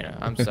from Jaina.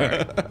 I'm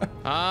sorry.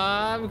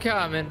 I'm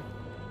coming.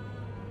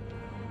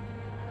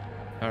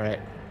 All right.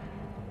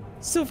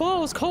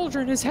 Sylvanas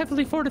Cauldron is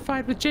heavily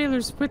fortified with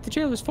the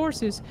jailer's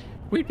forces.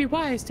 We'd be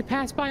wise to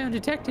pass by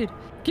undetected.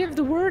 Give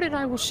the word and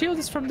I will shield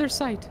us from their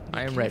sight.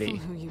 I am ready.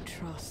 Who you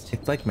trust.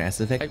 It's like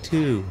Mass Effect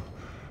 2.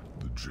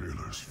 The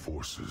jailer's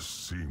forces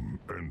seem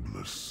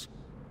endless.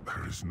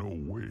 There is no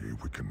way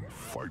we can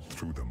fight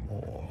through them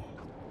all.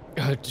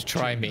 To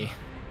try me.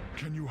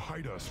 Can you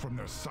hide us from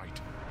their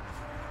sight?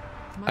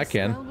 I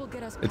can.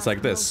 It's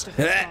like this. But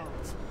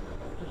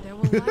there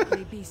will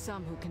likely be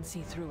some who can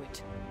see through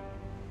it.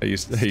 I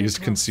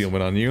used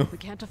concealment on you. We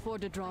can't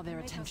afford to draw their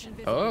attention.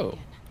 Oh,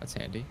 that's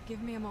handy.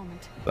 Give me a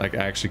moment. Like,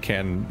 I actually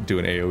can do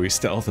an AoE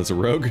stealth as a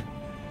rogue.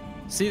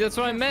 See, that's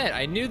what I meant.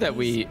 I knew that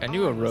I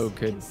knew a rogue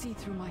could.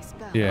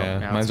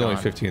 Yeah, Oh, mine's only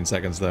gone. 15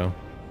 seconds though.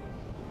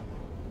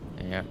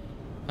 Yeah,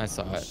 I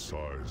saw The it.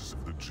 size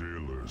of the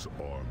jailer's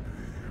army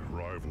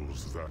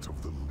rivals that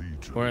of the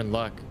Legion. We're in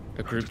luck.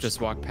 A group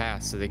just walked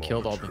past, so they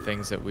killed all the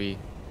things that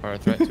are a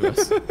threat to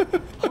us.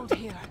 Hold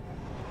here.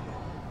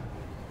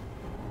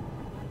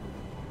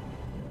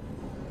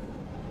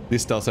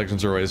 These stealth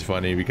sections are always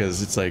funny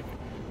because it's like,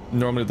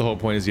 normally the whole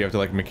point is you have to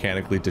like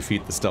mechanically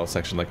defeat the stealth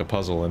section like a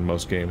puzzle in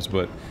most games,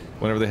 but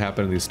whenever they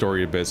happen in these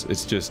story bits,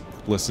 it's just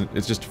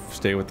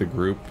stay with the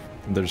group,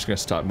 and they're just gonna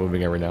stop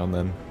moving every now and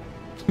then.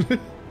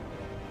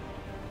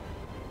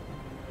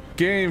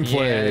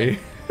 Gameplay.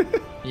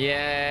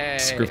 Yay!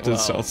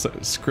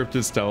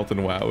 Scripted stealth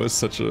in WoW is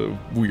such a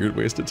weird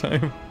waste of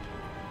time.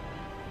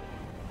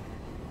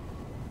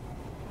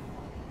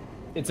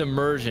 It's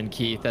immersion,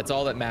 Keith. That's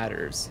all that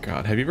matters.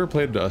 God, have you ever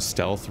played a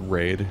stealth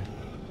raid?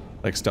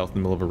 Like stealth in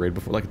the middle of a raid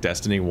before? Like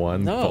Destiny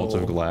 1, No. Vault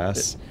of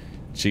Glass?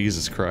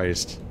 Jesus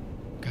Christ.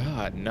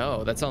 God,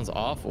 no. That sounds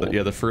awful.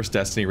 Yeah, the first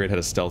Destiny raid had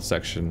a stealth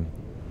section.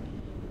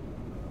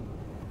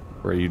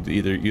 Where you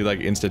like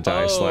insta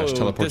die /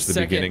 teleport to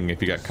the beginning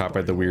if you got caught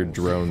by the weird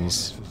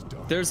drones.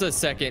 There's a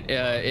second,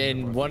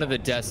 in one of the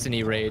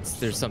Destiny raids,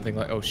 there's something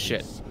like, oh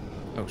shit.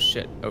 Oh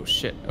shit. Oh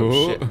shit.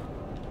 Oh shit.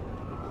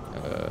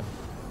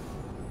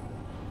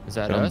 Is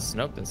that us?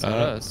 Nope, that's not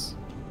us.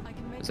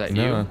 Is that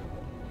you?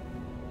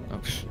 Oh,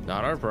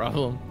 not our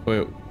problem.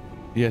 Wait,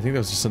 yeah, I think that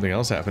was just something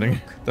else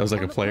happening. That was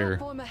like a player.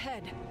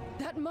 Ahead.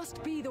 That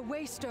must be the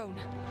Waystone.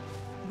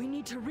 We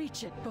need to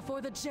reach it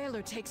before the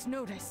jailer takes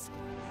notice.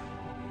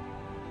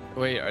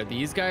 Wait, are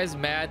these guys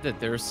mad that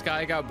their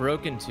sky got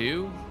broken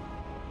too?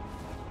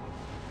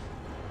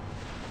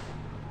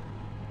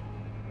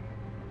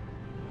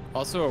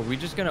 Also, are we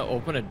just gonna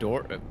open a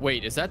door?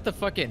 Wait, is that the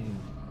fucking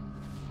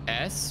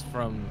S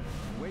from...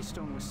 It's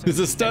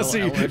a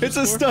Stussy! It's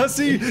a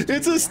Stussy!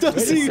 It's a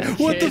Stussy!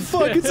 What the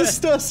fuck? It's a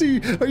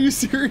Stussy! Are you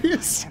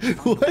serious?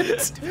 What? Wait a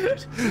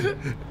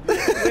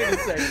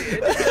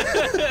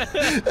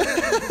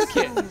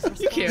second.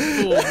 You can't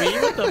fool me.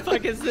 What the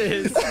fuck is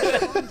this?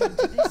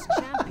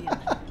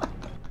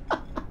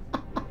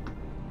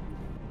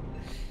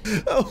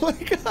 Oh my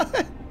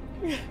god!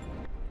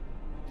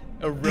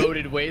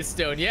 Eroded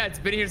Waystone. Yeah, it's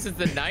been here since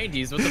the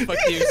 90s. What the fuck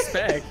do you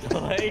expect?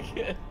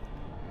 Like...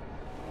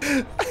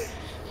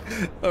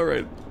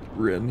 Alright,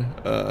 Rin,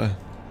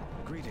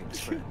 Greetings,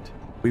 friend.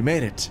 We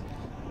made it.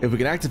 If we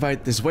can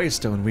activate this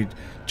Waystone, we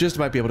just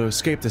might be able to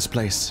escape this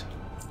place.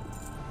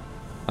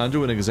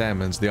 Anduin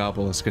examines the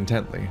obelisk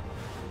intently.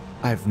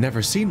 I've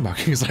never seen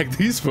markings like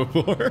these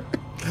before.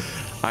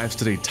 I've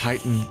studied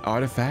Titan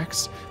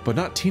artifacts, but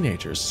not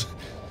teenagers.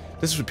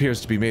 This appears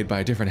to be made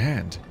by a different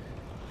hand.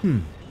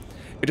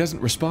 It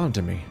doesn't respond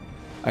to me.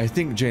 I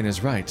think Jane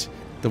is right.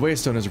 The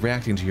Waystone is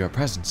reacting to your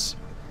presence.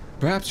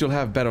 Perhaps you'll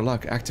have better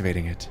luck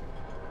activating it.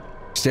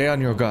 Stay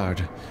on your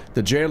guard.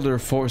 The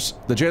jailer's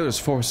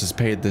forces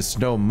paid this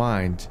no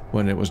mind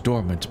when it was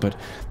dormant, but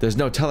there's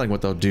no telling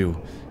what they'll do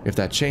if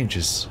that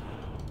changes.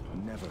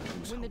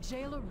 When the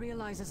jailer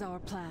realizes our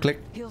plan, Click.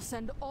 he'll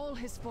send all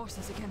his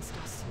forces against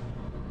us.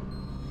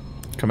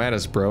 Come at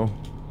us, bro.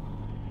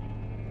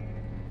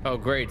 Oh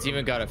great, it's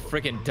even got a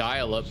freaking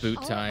dial-up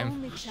boot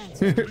time. Look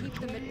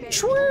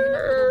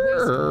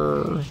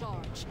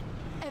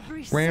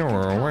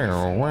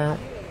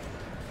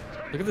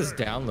at this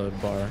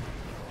download bar.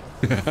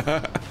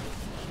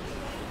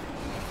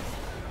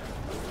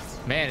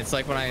 Man, it's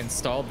like when I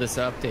installed this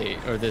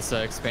update or this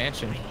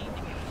expansion.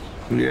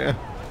 Yeah.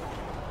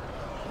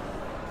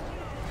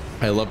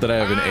 I love that I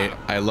have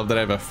I love that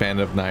I have a Fan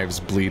of Knives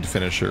bleed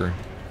finisher.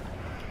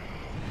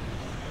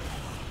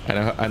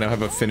 I now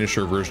have a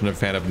finisher version of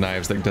Fan of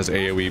Knives that does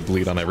AoE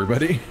bleed on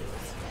everybody.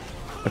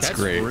 That's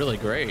great. That's really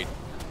great.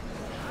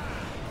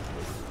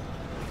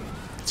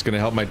 It's gonna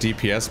help my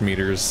DPS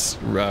meters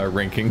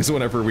rankings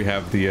whenever we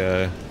have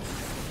the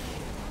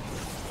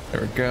there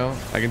we go.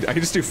 I can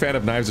just do Fan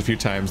of Knives a few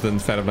times, then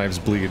Fan of Knives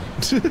bleed.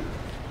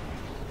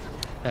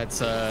 That's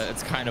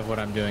kind of what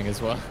I'm doing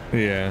as well.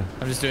 Yeah.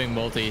 I'm just doing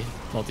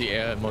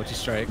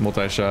multi-strike.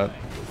 Multi-shot.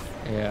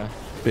 Yeah.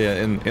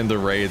 Yeah, in the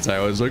raids, I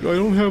was like, I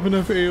don't have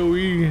enough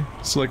AoE.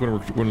 So like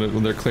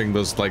when they're clearing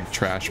those like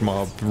trash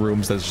mob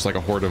rooms, that's just like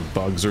a horde of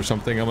bugs or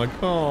something. I'm like,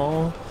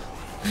 oh.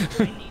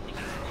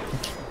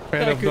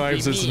 Fan of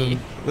Knives isn't.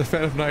 The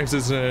Fan of Knives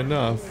isn't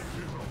enough.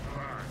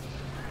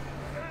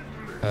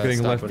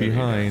 Getting left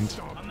behind.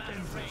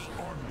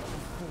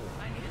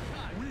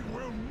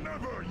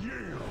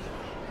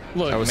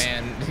 Look,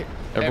 man.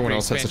 Everyone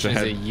else had such a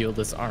head. Is a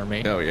yieldless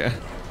army. Oh yeah.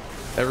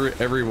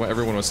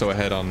 Everyone was so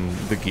ahead on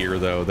the gear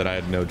though that I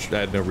had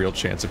no real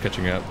chance of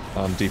catching up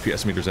on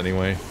DPS meters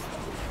anyway.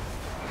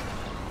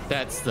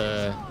 That's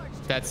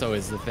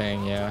always the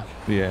thing, yeah.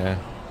 Yeah,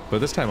 but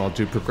this time I'll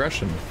do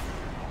progression.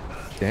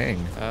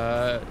 Dang.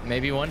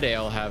 Maybe one day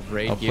I'll have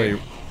raid gear.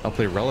 I'll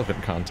play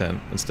relevant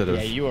content instead of.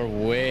 Yeah, you are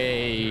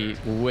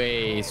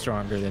way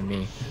stronger than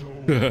me.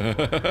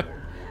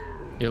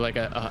 You're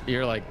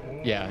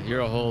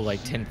a whole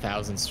like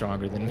 10,000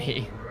 stronger than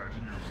me.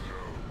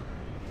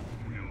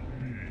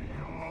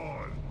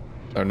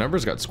 Our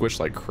numbers got squished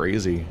like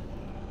crazy.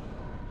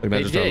 Like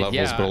not just our levels,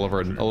 yeah. but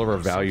all of our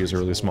values are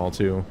really small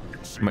too.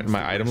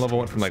 My item level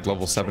went from like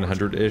level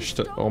 700-ish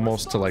to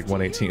almost to like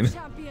 118.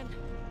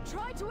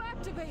 Try to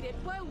activate it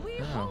while we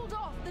hold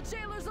off the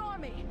jailer's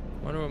army.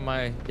 Wonder what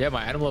my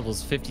item level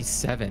is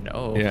 57.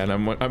 Oh. Yeah, and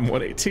I'm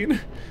 118.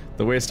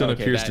 The wasteland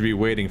appears to be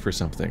waiting for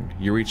something.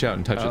 You reach out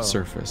and touch its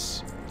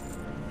surface.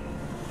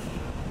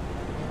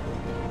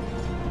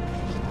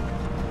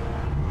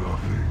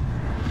 Nothing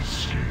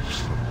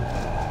escapes the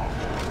law.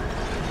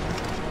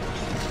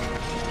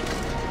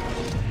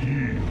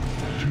 Yield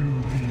to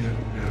the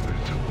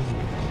inevitable.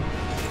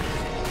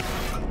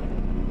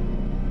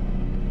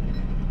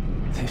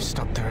 They've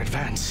stopped their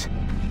advance.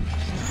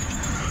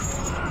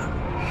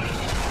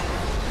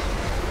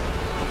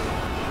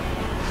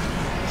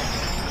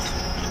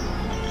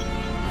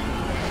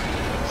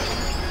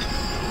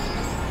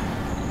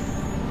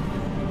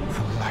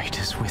 The light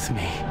is with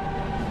me,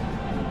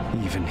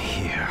 even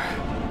here.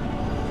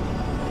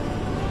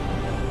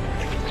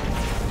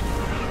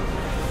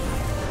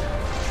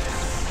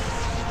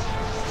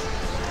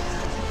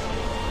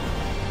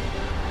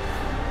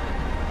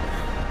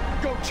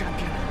 Go,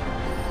 champion!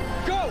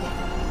 Go!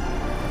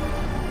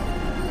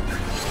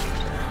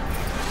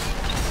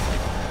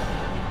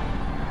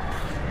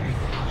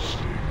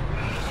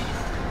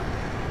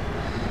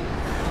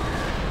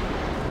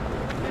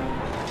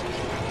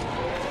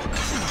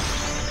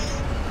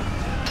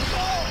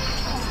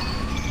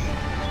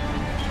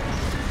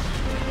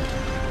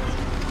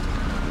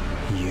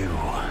 You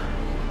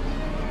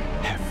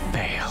have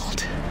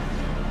failed.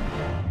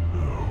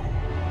 No,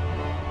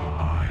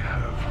 I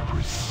have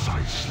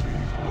precisely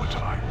what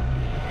I